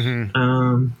journalism, you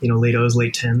know, late O's,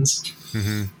 late tens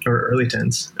or early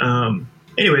tens.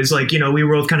 Anyways, like, you know, we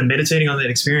were both kind of meditating on that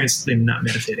experience, not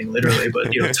meditating literally,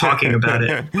 but, you know, talking about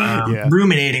it,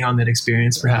 ruminating on that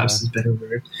experience, perhaps is a better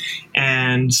word.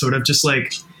 And sort of just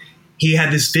like, he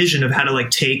had this vision of how to like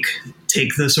take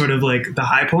the sort of like the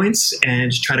high points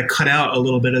and try to cut out a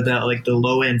little bit of that, like the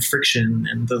low end friction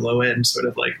and the low end sort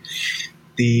of like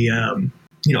the,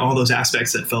 you know, all those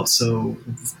aspects that felt so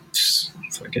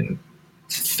fucking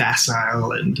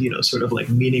facile and, you know, sort of like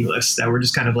meaningless, that were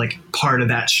just kind of like part of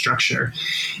that structure.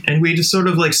 And we just sort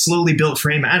of like slowly built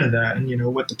Frame out of that. And, you know,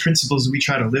 what the principles we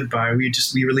try to live by, we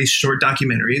release short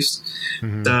documentaries,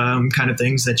 kind of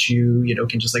things that you know,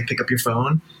 can just like pick up your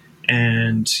phone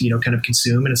and, you know, kind of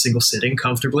consume in a single sitting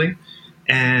comfortably.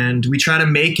 And we try to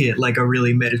make it like a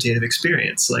really meditative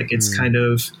experience. Like it's kind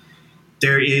of,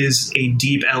 there is a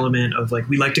deep element of like,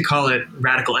 we like to call it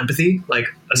radical empathy. Like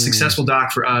a successful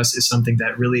doc for us is something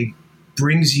that really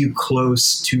brings you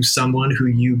close to someone who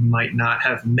you might not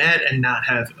have met and not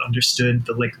have understood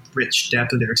the like rich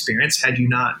depth of their experience had you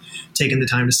not taken the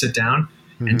time to sit down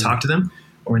and talk to them,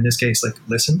 or in this case, like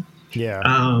listen.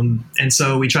 And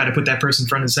so we try to put that person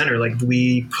front and center. Like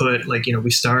we put like, you know,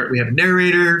 we have a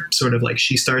narrator, sort of like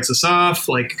she starts us off,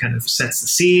 like kind of sets the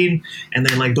scene, and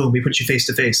then like, boom, we put you face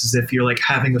to face as if you're like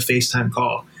having a FaceTime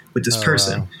call with this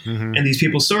person. And these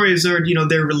people's stories are, you know,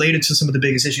 they're related to some of the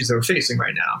biggest issues that we're facing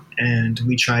right now. And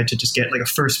we tried to just get like a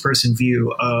first person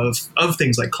view of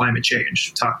things like climate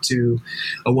change. Talk to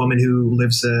a woman who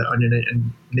lives on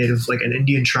a native, like an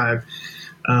Indian tribe,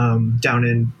 down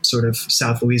in sort of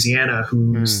South Louisiana,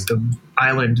 who's the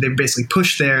island, they were basically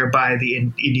pushed there by the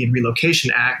Indian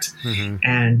Relocation Act.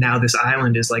 And now this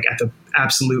island is like at the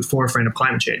absolute forefront of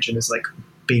climate change and is like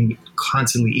being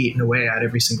constantly eaten away at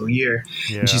every single year.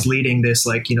 And she's leading this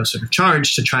like, you know, sort of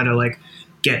charge to try to like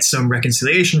get some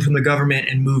reconciliation from the government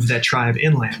and move that tribe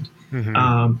inland.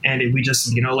 We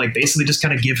just, you know, like basically just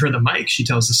kind of give her the mic. She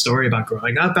tells the story about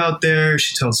growing up out there.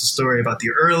 She tells the story about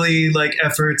the early like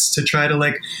efforts to try to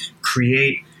like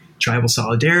create tribal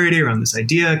solidarity around this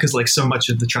idea, because like so much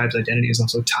of the tribe's identity is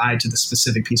also tied to the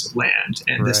specific piece of land,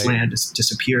 and this land is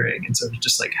disappearing. And so to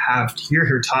just like hear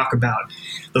her talk about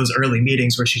those early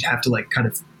meetings where she'd have to like kind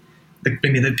of, I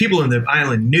mean, the people in the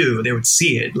island knew, they would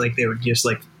see it, like they would just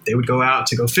like, they would go out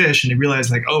to go fish and they realized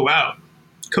like, oh wow,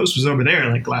 coast was over there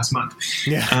like last month.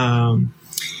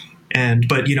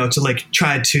 But you know, to like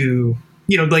try to,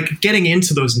 you know, like getting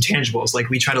into those intangibles, like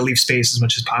we try to leave space as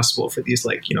much as possible for these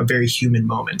like, you know, very human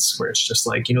moments where it's just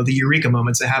like, you know, the eureka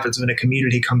moments that happens when a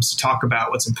community comes to talk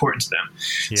about what's important to them.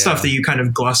 Stuff that you kind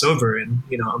of gloss over in,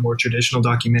 you know, a more traditional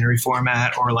documentary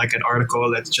format, or like an article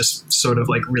that's just sort of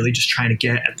like really just trying to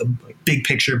get at the like, big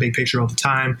picture all the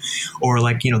time, or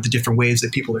like, you know, the different ways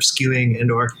that people are skewing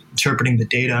and or interpreting the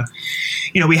data.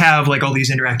 You know, we have like all these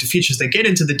interactive features that get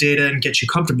into the data and get you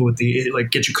comfortable with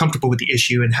the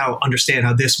issue and understand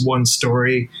how this one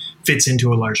story fits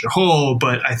into a larger whole.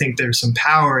 But I think there's some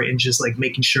power in just like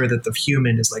making sure that the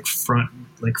human is like front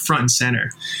and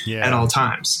center at all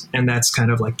times. And that's kind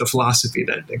of like the philosophy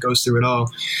that goes through it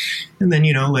all. And then,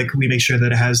 you know, like we make sure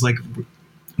that it has like,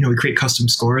 you know, we create custom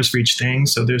scores for each thing.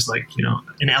 So there's like, you know,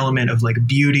 an element of like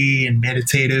beauty and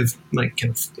meditative, like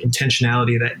kind of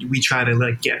intentionality that we try to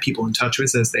like get people in touch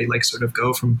with as they like sort of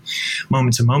go from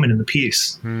moment to moment in the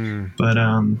piece. But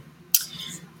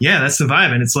yeah, that's the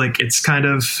vibe. And it's like, it's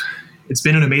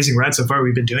been an amazing ride so far.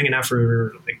 We've been doing it now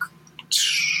for like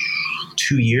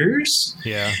 2 years.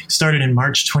 Started in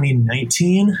March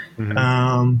 2019.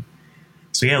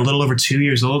 So yeah, a little over 2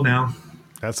 years old now.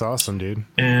 That's awesome, dude.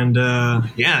 And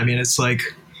yeah, I mean, it's like,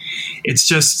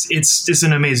 it's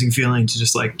an amazing feeling to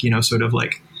just like, you know, sort of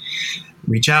like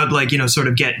reach out, like, you know, sort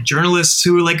of get journalists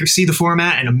who like see the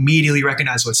format and immediately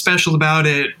recognize what's special about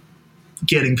it.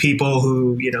 Getting people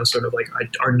who, you know, sort of like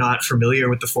are not familiar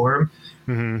with the forum,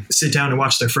 sit down and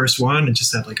watch their first one and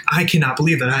just have like, I cannot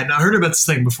believe that I had not heard about this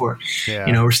thing before.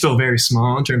 You know, we're still very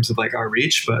small in terms of like our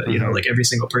reach, but you know, like every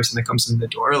single person that comes in the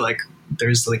door, like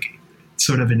there's like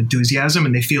sort of an enthusiasm,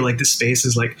 and they feel like this space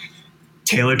is like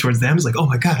tailored towards them. It's like, oh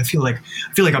my God, I feel like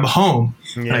I'm home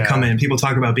when I come in. People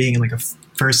talk about being in like a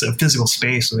physical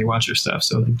space when they watch your stuff.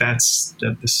 So like that's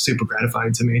super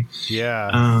gratifying to me.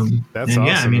 That's awesome.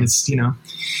 Yeah, I mean, it's, you know,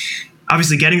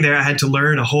 obviously getting there, I had to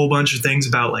learn a whole bunch of things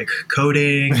about like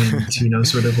coding and, you know,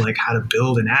 sort of like how to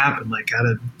build an app and like how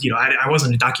to, you know, I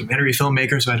wasn't a documentary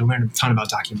filmmaker, so I had to learn a ton about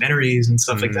documentaries and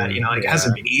stuff like that. You know, like it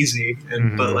hasn't been easy,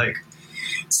 but like,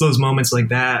 it's those moments like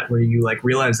that where you like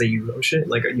realize that you, oh shit,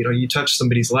 like, you know, you touched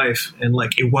somebody's life, and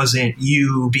like it wasn't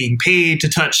you being paid to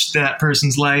touch that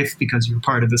person's life because you're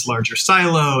part of this larger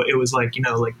silo. It was like, you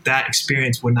know, like that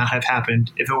experience would not have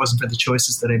happened if it wasn't for the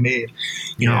choices that I made,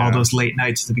 you know, all those late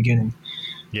nights at the beginning.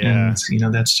 And, you know,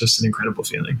 that's just an incredible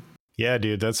feeling. Yeah,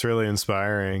 dude, that's really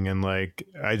inspiring. And like,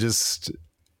 it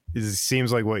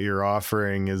seems like what you're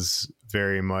offering is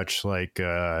very much like,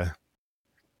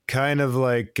 kind of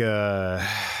like,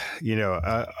 you know,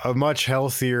 a much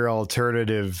healthier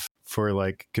alternative for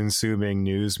like consuming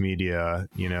news media.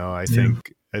 You know, I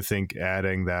think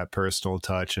adding that personal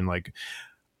touch and like,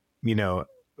 you know,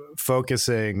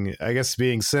 focusing, I guess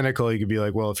being cynical, you could be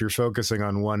like, well, if you're focusing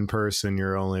on one person,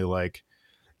 you're only like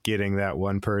getting that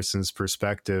one person's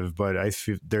perspective. But I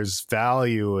feel there's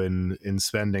value in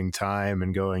spending time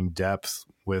and going depth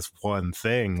with one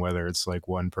thing, whether it's like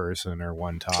one person or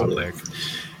one topic.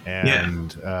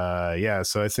 And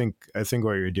so I think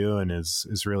what you're doing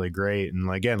is really great.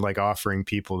 And again, like offering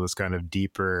people this kind of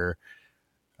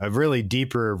really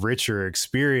deeper, richer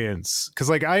experience. Cause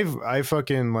like I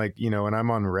fucking like, you know, when I'm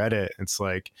on Reddit, it's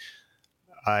like,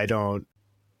 I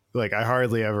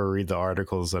hardly ever read the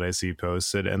articles that I see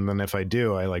posted. And then if I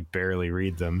do, I like barely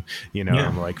read them, you know,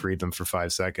 I'm like read them for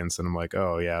 5 seconds and I'm like,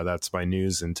 oh yeah, that's my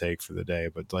news intake for the day.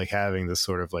 But like having this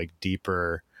sort of like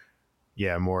deeper,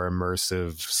 more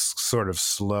immersive, sort of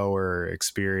slower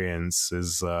experience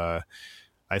is, I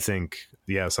think,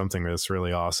 something that's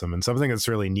really awesome and something that's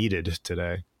really needed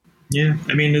today. Yeah,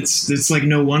 I mean, it's like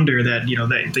no wonder that, you know,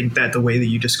 that I think that the way that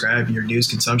you describe your news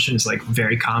consumption is like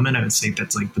very common. I would say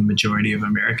that's like the majority of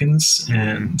Americans,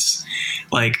 and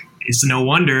like it's no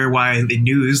wonder why the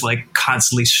news like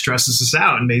constantly stresses us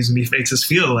out and makes us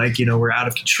feel like, you know, we're out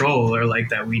of control, or like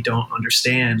that we don't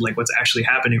understand like what's actually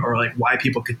happening, or like why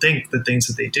people could think the things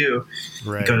that they do.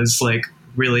 Because like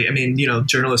really, I mean, you know,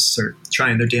 journalists are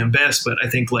trying their damn best, but I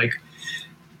think like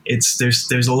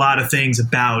there's a lot of things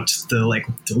about the like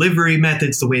delivery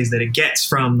methods, the ways that it gets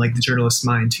from like the journalist's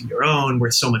mind to your own,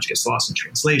 where so much gets lost in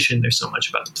translation. There's so much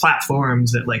about the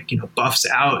platforms that like, you know, buffs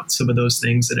out some of those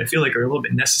things that I feel like are a little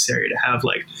bit necessary to have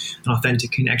like an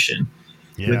authentic connection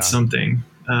with something.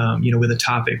 with a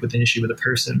topic, with an issue, with a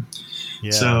person.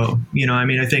 Yeah. So, I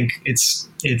mean, I think it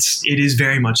is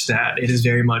very much that. It is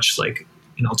very much like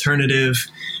an alternative,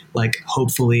 like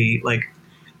hopefully like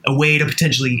a way to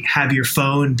potentially have your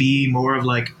phone be more of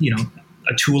like,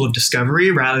 a tool of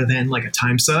discovery rather than like a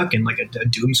time suck and like a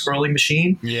doom scrolling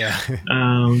machine. Yeah.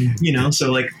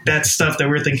 So like that's stuff that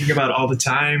we're thinking about all the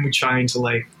time. We're trying to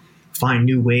like find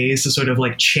new ways to sort of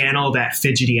like channel that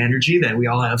fidgety energy that we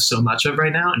all have so much of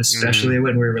right now. And especially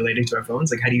when we're relating to our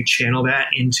phones, like how do you channel that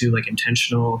into like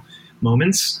intentional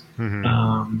moments? And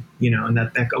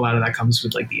that a lot of that comes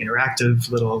with like the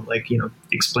interactive little like,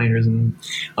 explainers and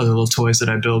other little toys that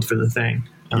I build for the thing.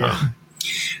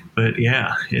 But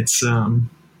yeah, it's, they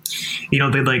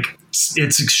like,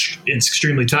 it's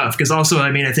extremely tough because also,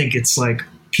 I mean, I think it's like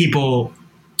people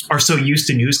are so used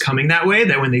to news coming that way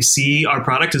that when they see our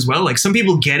product as well, like some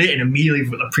people get it and immediately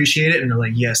appreciate it and they're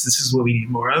like, yes, this is what we need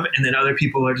more of. And then other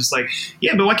people are just like,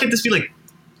 yeah, but why can't this be like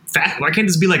fast? Why can't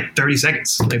this be like 30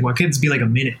 seconds? Like, why can't this be like a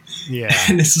minute? Yeah.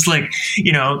 And this is like,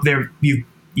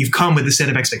 you've come with a set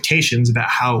of expectations about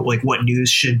how like what news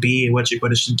should be and what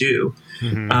it should do.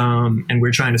 And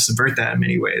we're trying to subvert that in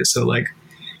many ways. So like,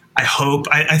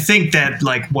 I think that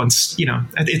like once,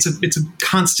 it's a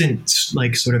constant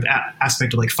like sort of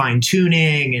aspect of like fine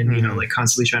tuning and, like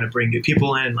constantly trying to bring new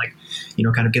people in, like,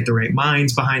 kind of get the right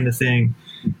minds behind the thing.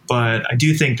 But I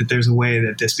do think that there's a way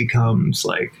that this becomes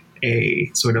like a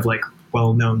sort of like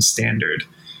well-known standard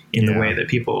in the way that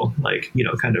people like,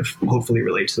 kind of hopefully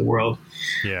relate to the world.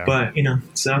 Yeah. But,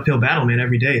 it's an uphill battle, man,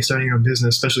 every day. Starting your own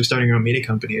business, especially starting your own media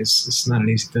company it's not an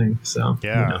easy thing. So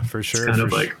yeah, for sure. It's kind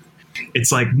of like,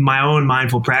 it's like my own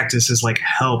mindful practice is like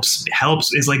helps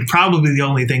is like probably the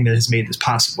only thing that has made this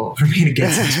possible for me to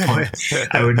get to this point.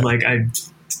 I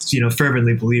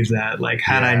fervently believe that like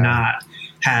had I not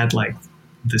had like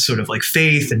this sort of like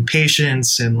faith and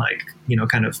patience and like,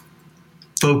 kind of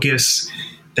focus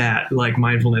that like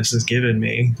mindfulness has given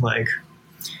me, like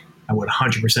I would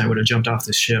 100% would have jumped off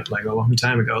this ship like a long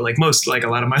time ago, like a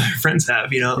lot of my friends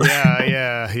have,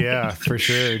 Yeah, for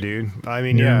sure, dude. I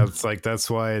mean, it's like that's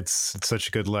why it's such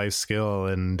a good life skill.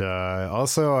 And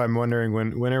also, I'm wondering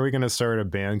when are we going to start a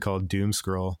band called Doom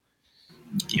Scroll?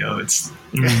 It's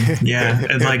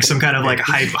and like some kind of like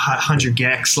hype 100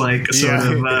 gex like sort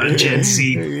of Gen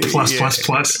Z plus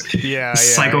psychobabble.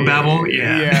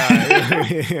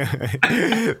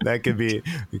 That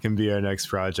can be our next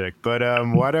project. But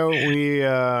why don't we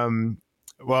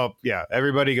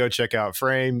everybody go check out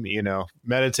Frame,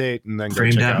 meditate and then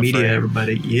go check out Frame.media, Frame.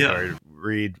 everybody. Or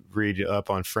read up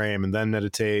on Frame and then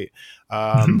meditate.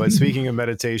 But speaking of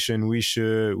meditation, we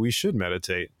should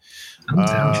meditate.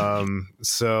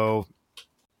 So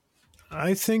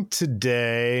I think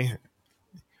today,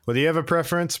 well, do you have a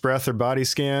preference, breath or body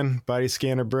scan? Body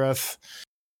scan or breath?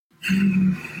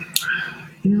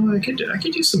 I could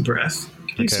do some breath.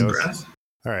 Breath.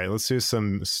 All right, let's do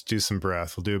some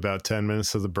breath. We'll do about 10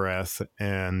 minutes of the breath.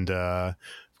 And of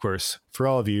course, for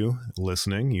all of you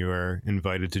listening, you are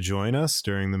invited to join us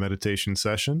during the meditation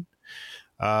session.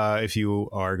 If you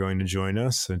are going to join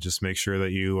us, just make sure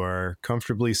that you are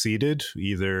comfortably seated,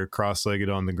 either cross-legged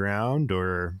on the ground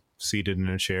or seated in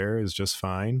a chair is just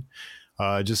fine.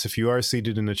 Just if you are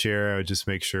seated in a chair, I would just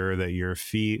make sure that your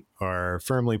feet are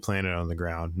firmly planted on the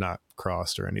ground, not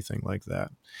crossed or anything like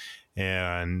that.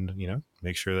 And,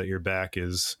 make sure that your back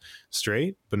is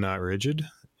straight, but not rigid.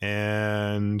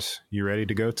 And you ready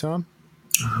to go, Tom?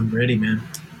 I'm ready, man.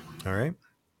 All right.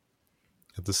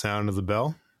 At the sound of the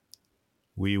bell,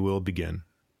 we will begin.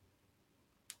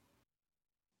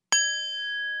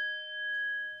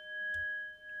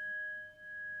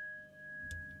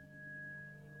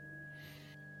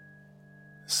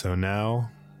 So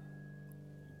now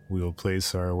we will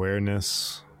place our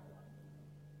awareness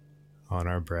on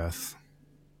our breath.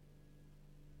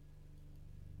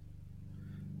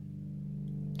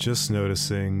 Just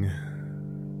noticing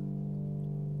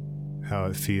how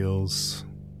it feels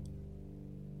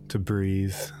to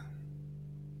breathe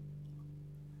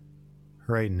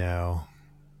right now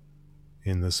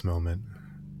in this moment.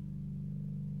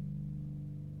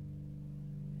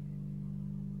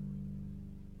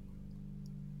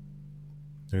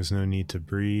 There's no need to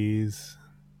breathe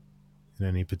in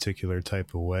any particular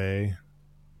type of way.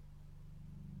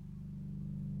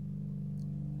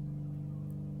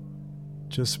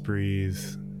 Just breathe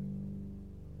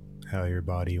how your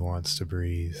body wants to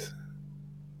breathe.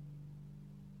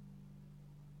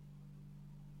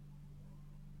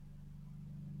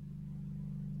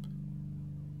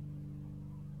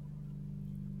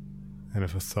 And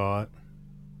if a thought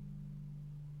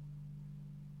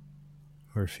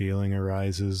or feeling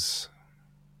arises,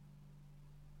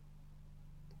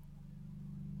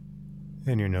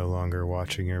 and you're no longer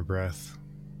watching your breath.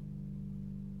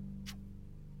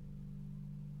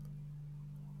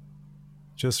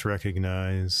 Just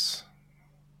recognize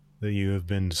that you have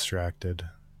been distracted.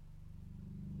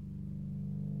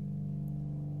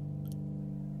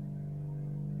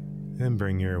 And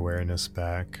bring your awareness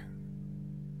back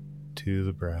to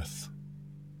the breath.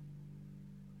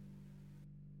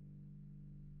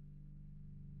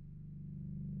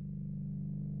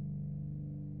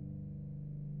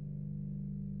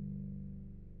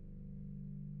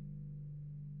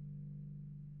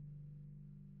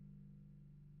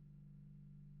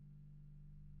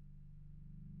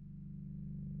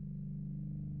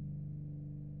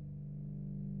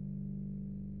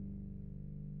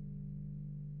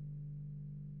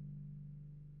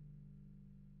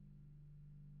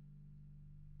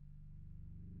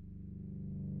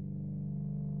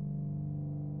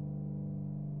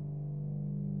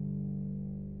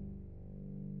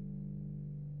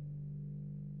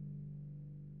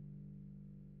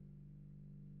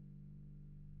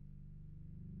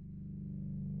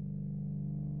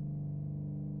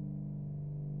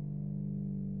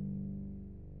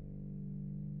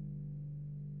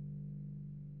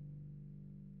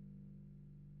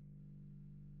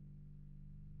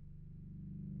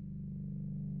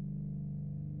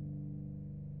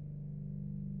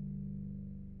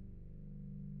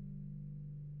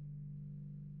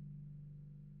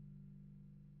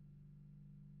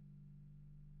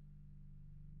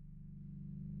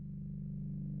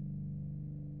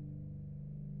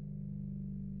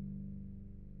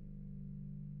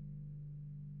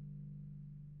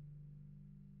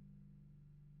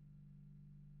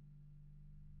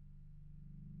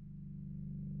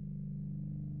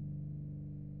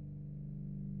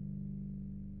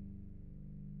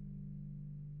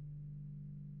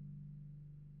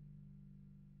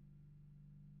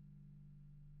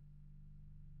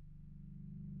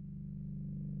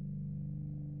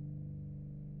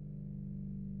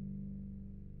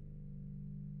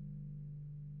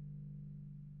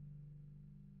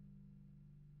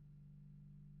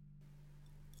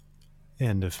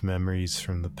 And if memories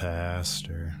from the past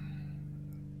or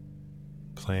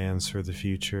plans for the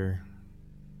future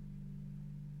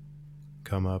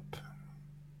come up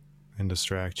and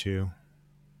distract you,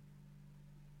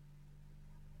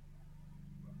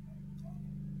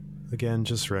 again,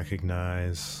 just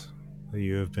recognize that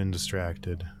you have been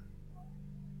distracted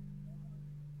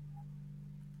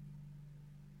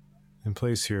and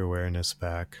place your awareness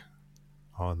back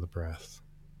on the breath.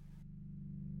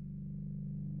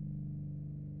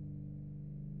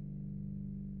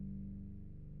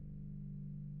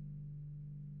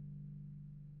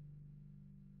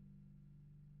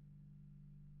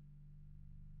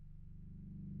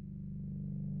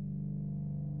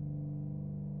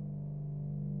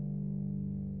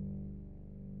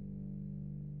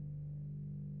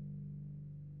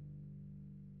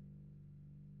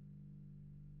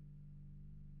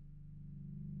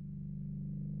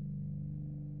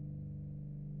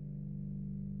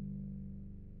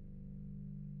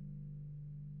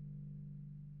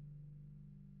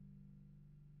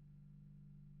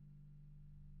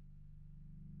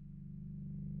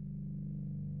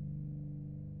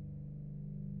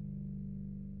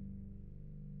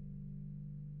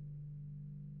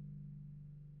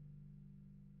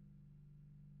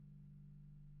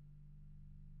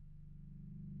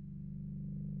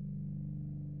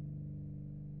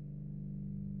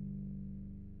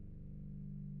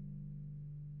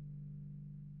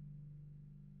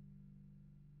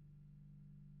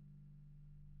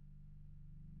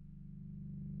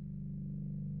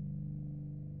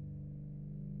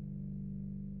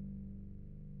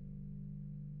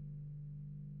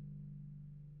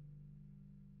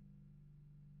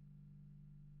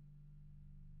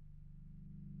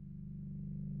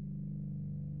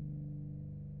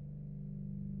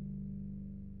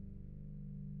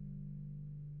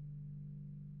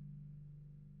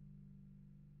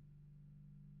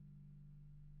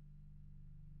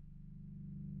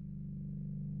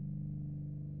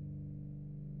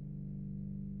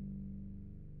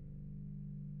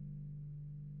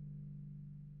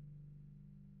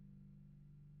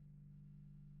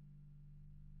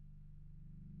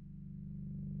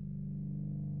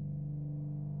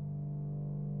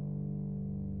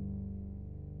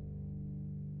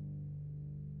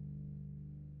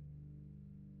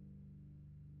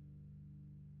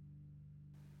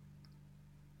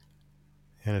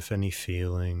 And if any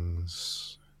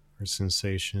feelings or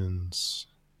sensations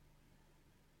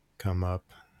come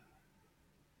up,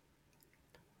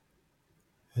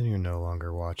 and you're no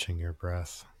longer watching your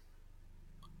breath,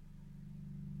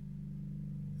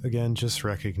 Again, just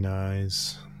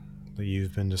recognize that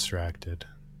you've been distracted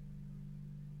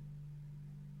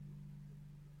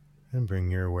and bring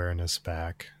your awareness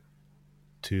back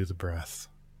to the breath.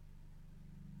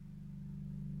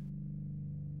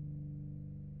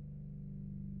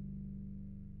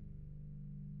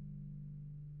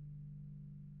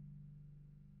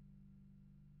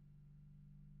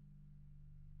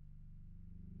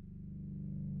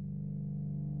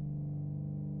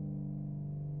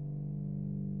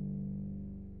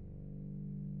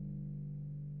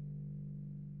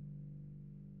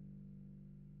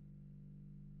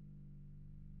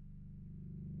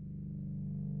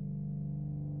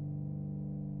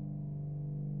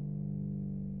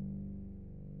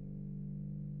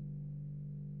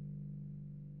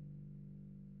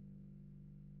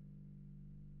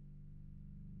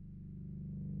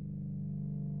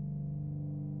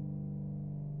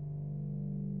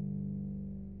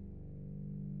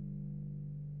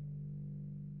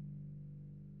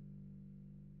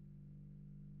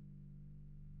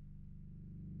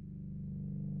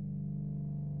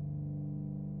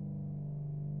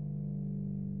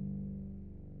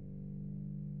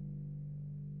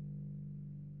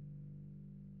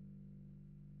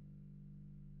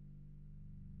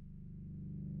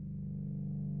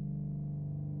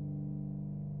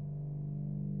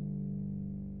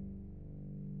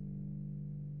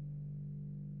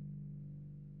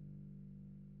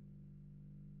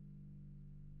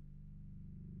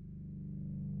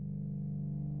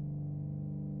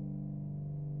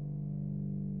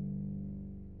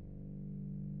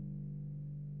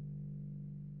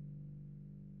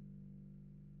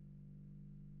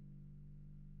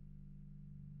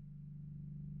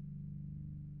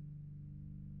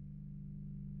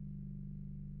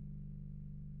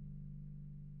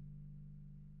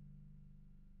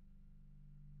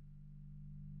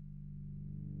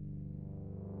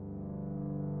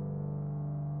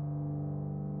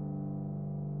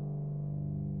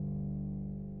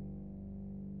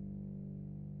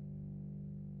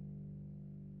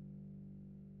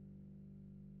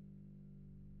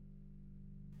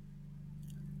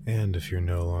 And if you're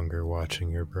no longer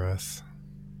watching your breath,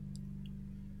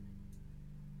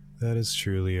 that is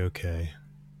truly okay.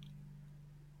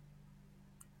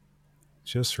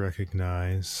 Just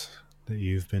recognize that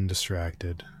you've been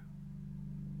distracted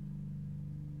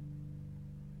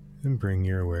and bring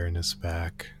your awareness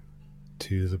back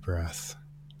to the breath.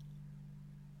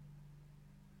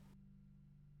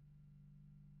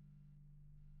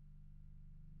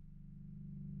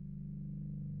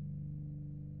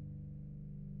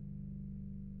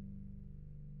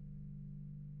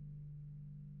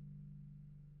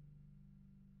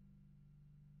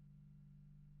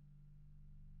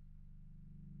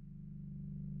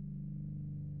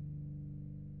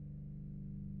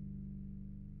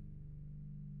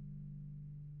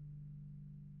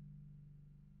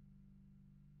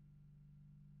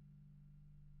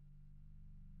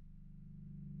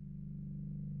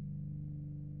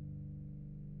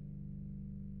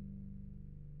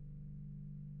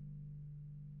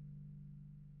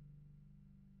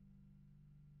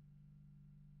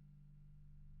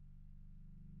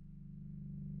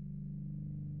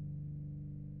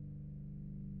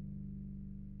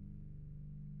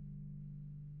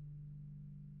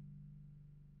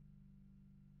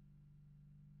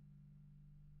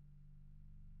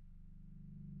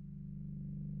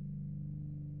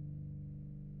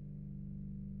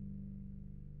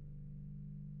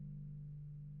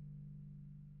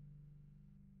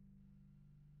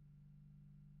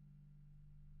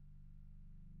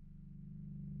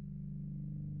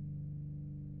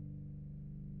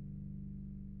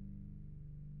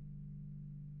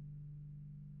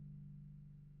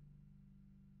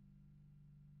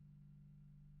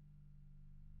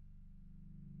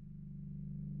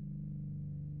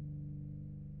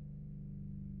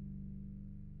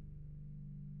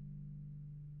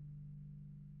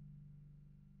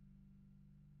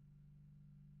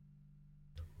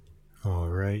 All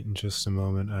right, in just a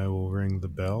moment, I will ring the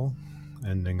bell,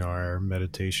 ending our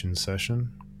meditation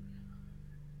session.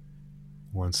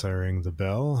 Once I ring the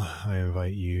bell, I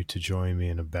invite you to join me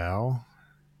in a bow,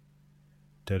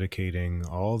 dedicating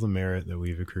all the merit that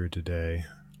we've accrued today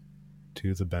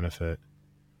to the benefit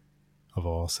of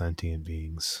all sentient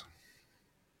beings.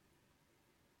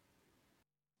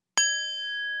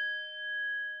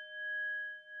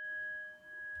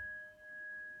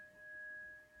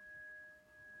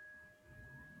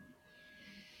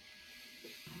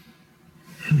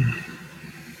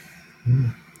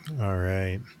 All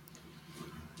right.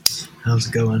 How's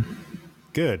it going?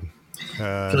 Good.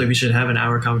 I feel like we should have an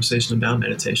hour conversation about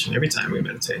meditation every time we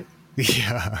meditate.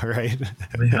 Yeah, right.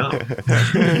 May help.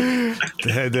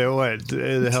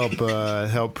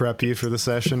 Help prep you for the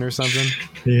session or something.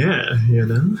 Yeah,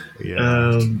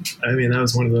 Yeah. I mean, that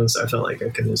was one of those I felt like I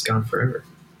could have just gone forever.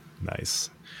 Nice.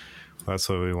 That's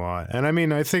what we want. And I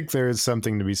mean, I think there's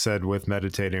something to be said with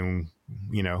meditating,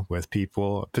 with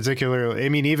people, particularly. I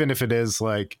mean, even if it is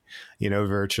like,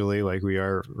 virtually like we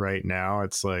are right now,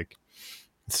 it's like,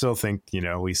 I still think,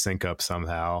 we sync up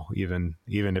somehow, even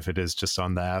if it is just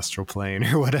on the astral plane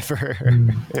or whatever.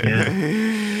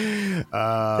 Yeah.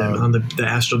 On the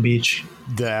astral beach.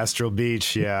 The astral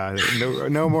beach, yeah.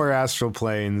 No more astral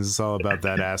planes. It's all about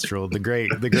that astral, the great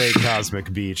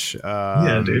cosmic beach.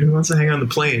 Yeah, dude. Who wants to hang on the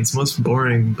plains? Most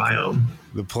boring biome.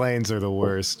 The planes are the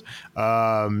worst.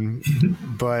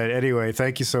 But anyway,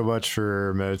 thank you so much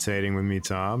for meditating with me,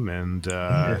 Tom. And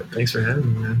thanks for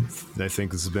having me, man. I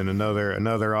think this has been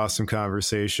another awesome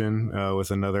conversation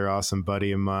with another awesome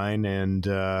buddy of mine. And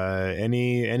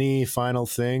any final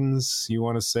things you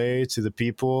want to say to the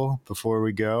people before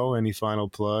we go? Any final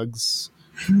plugs?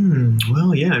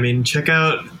 Well, yeah, I mean, check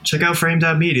out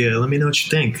frame.media. Let me know what you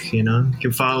think. You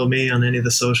can follow me on any of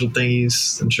the social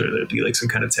thingies. I'm sure there'd be like some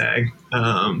kind of tag.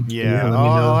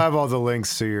 I'll have all the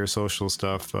links to your social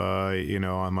stuff,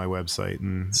 on my website.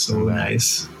 And so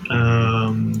nice.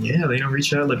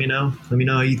 Reach out. Let me know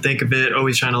how you think of it.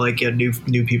 Always trying to like get new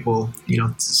people,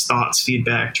 thoughts,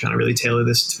 feedback, trying to really tailor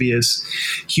this to be as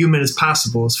human as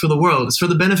possible. It's for the world. It's for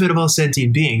the benefit of all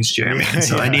sentient beings, Jeremy.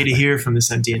 So I need to hear from the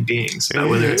sentient beings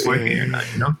about whether it's working or not,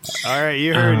 All right,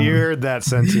 you heard that,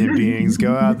 sentient beings.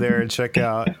 Go out there and check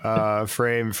out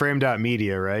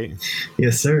frame.media, right?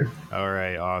 Yes, sir. All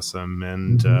right, awesome.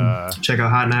 And check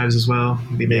out Hot Knives as well.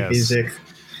 We make music.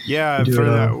 Yeah, for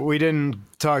that, we didn't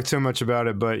talk too much about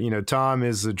it, but Tom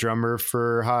is the drummer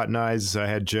for Hot Knives. I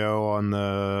had Joe on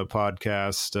the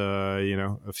podcast,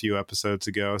 a few episodes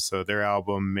ago. So their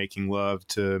album "Making Love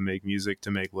to Make Music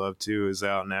to Make Love To" is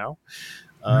out now.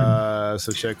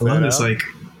 So check that out.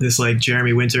 This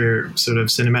Jeremy Winter sort of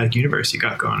cinematic universe you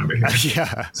got going over here.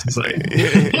 Yeah. It's like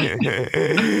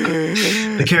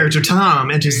the character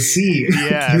Tom enters the scene.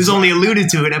 Yeah. He was only alluded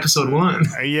to in episode 1.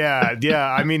 Yeah.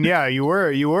 I mean, yeah, you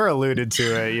were alluded to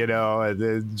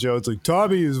it, Joe's like,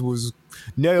 Tommy was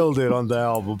nailed it on the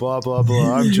album, blah blah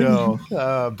blah. I'm Joe.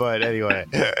 But anyway,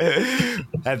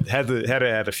 had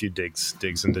a few digs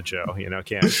into Joe.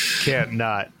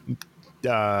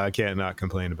 Can't not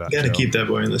complain about it. Gotta keep that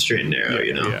boy in the straight and narrow,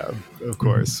 Yeah, of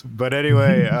course. But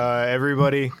anyway,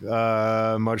 everybody,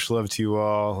 much love to you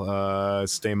all.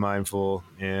 Stay mindful,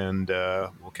 and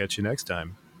we'll catch you next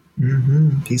time.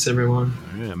 Peace, everyone.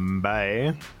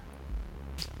 Bye.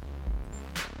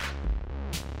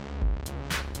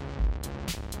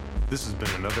 This has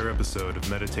been another episode of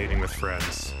Meditating with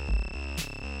Friends.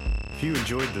 If you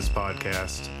enjoyed this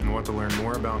podcast and want to learn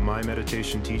more about my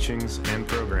meditation teachings and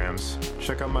programs,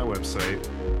 check out my website,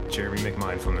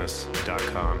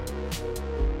 jeremymcmindfulness.com.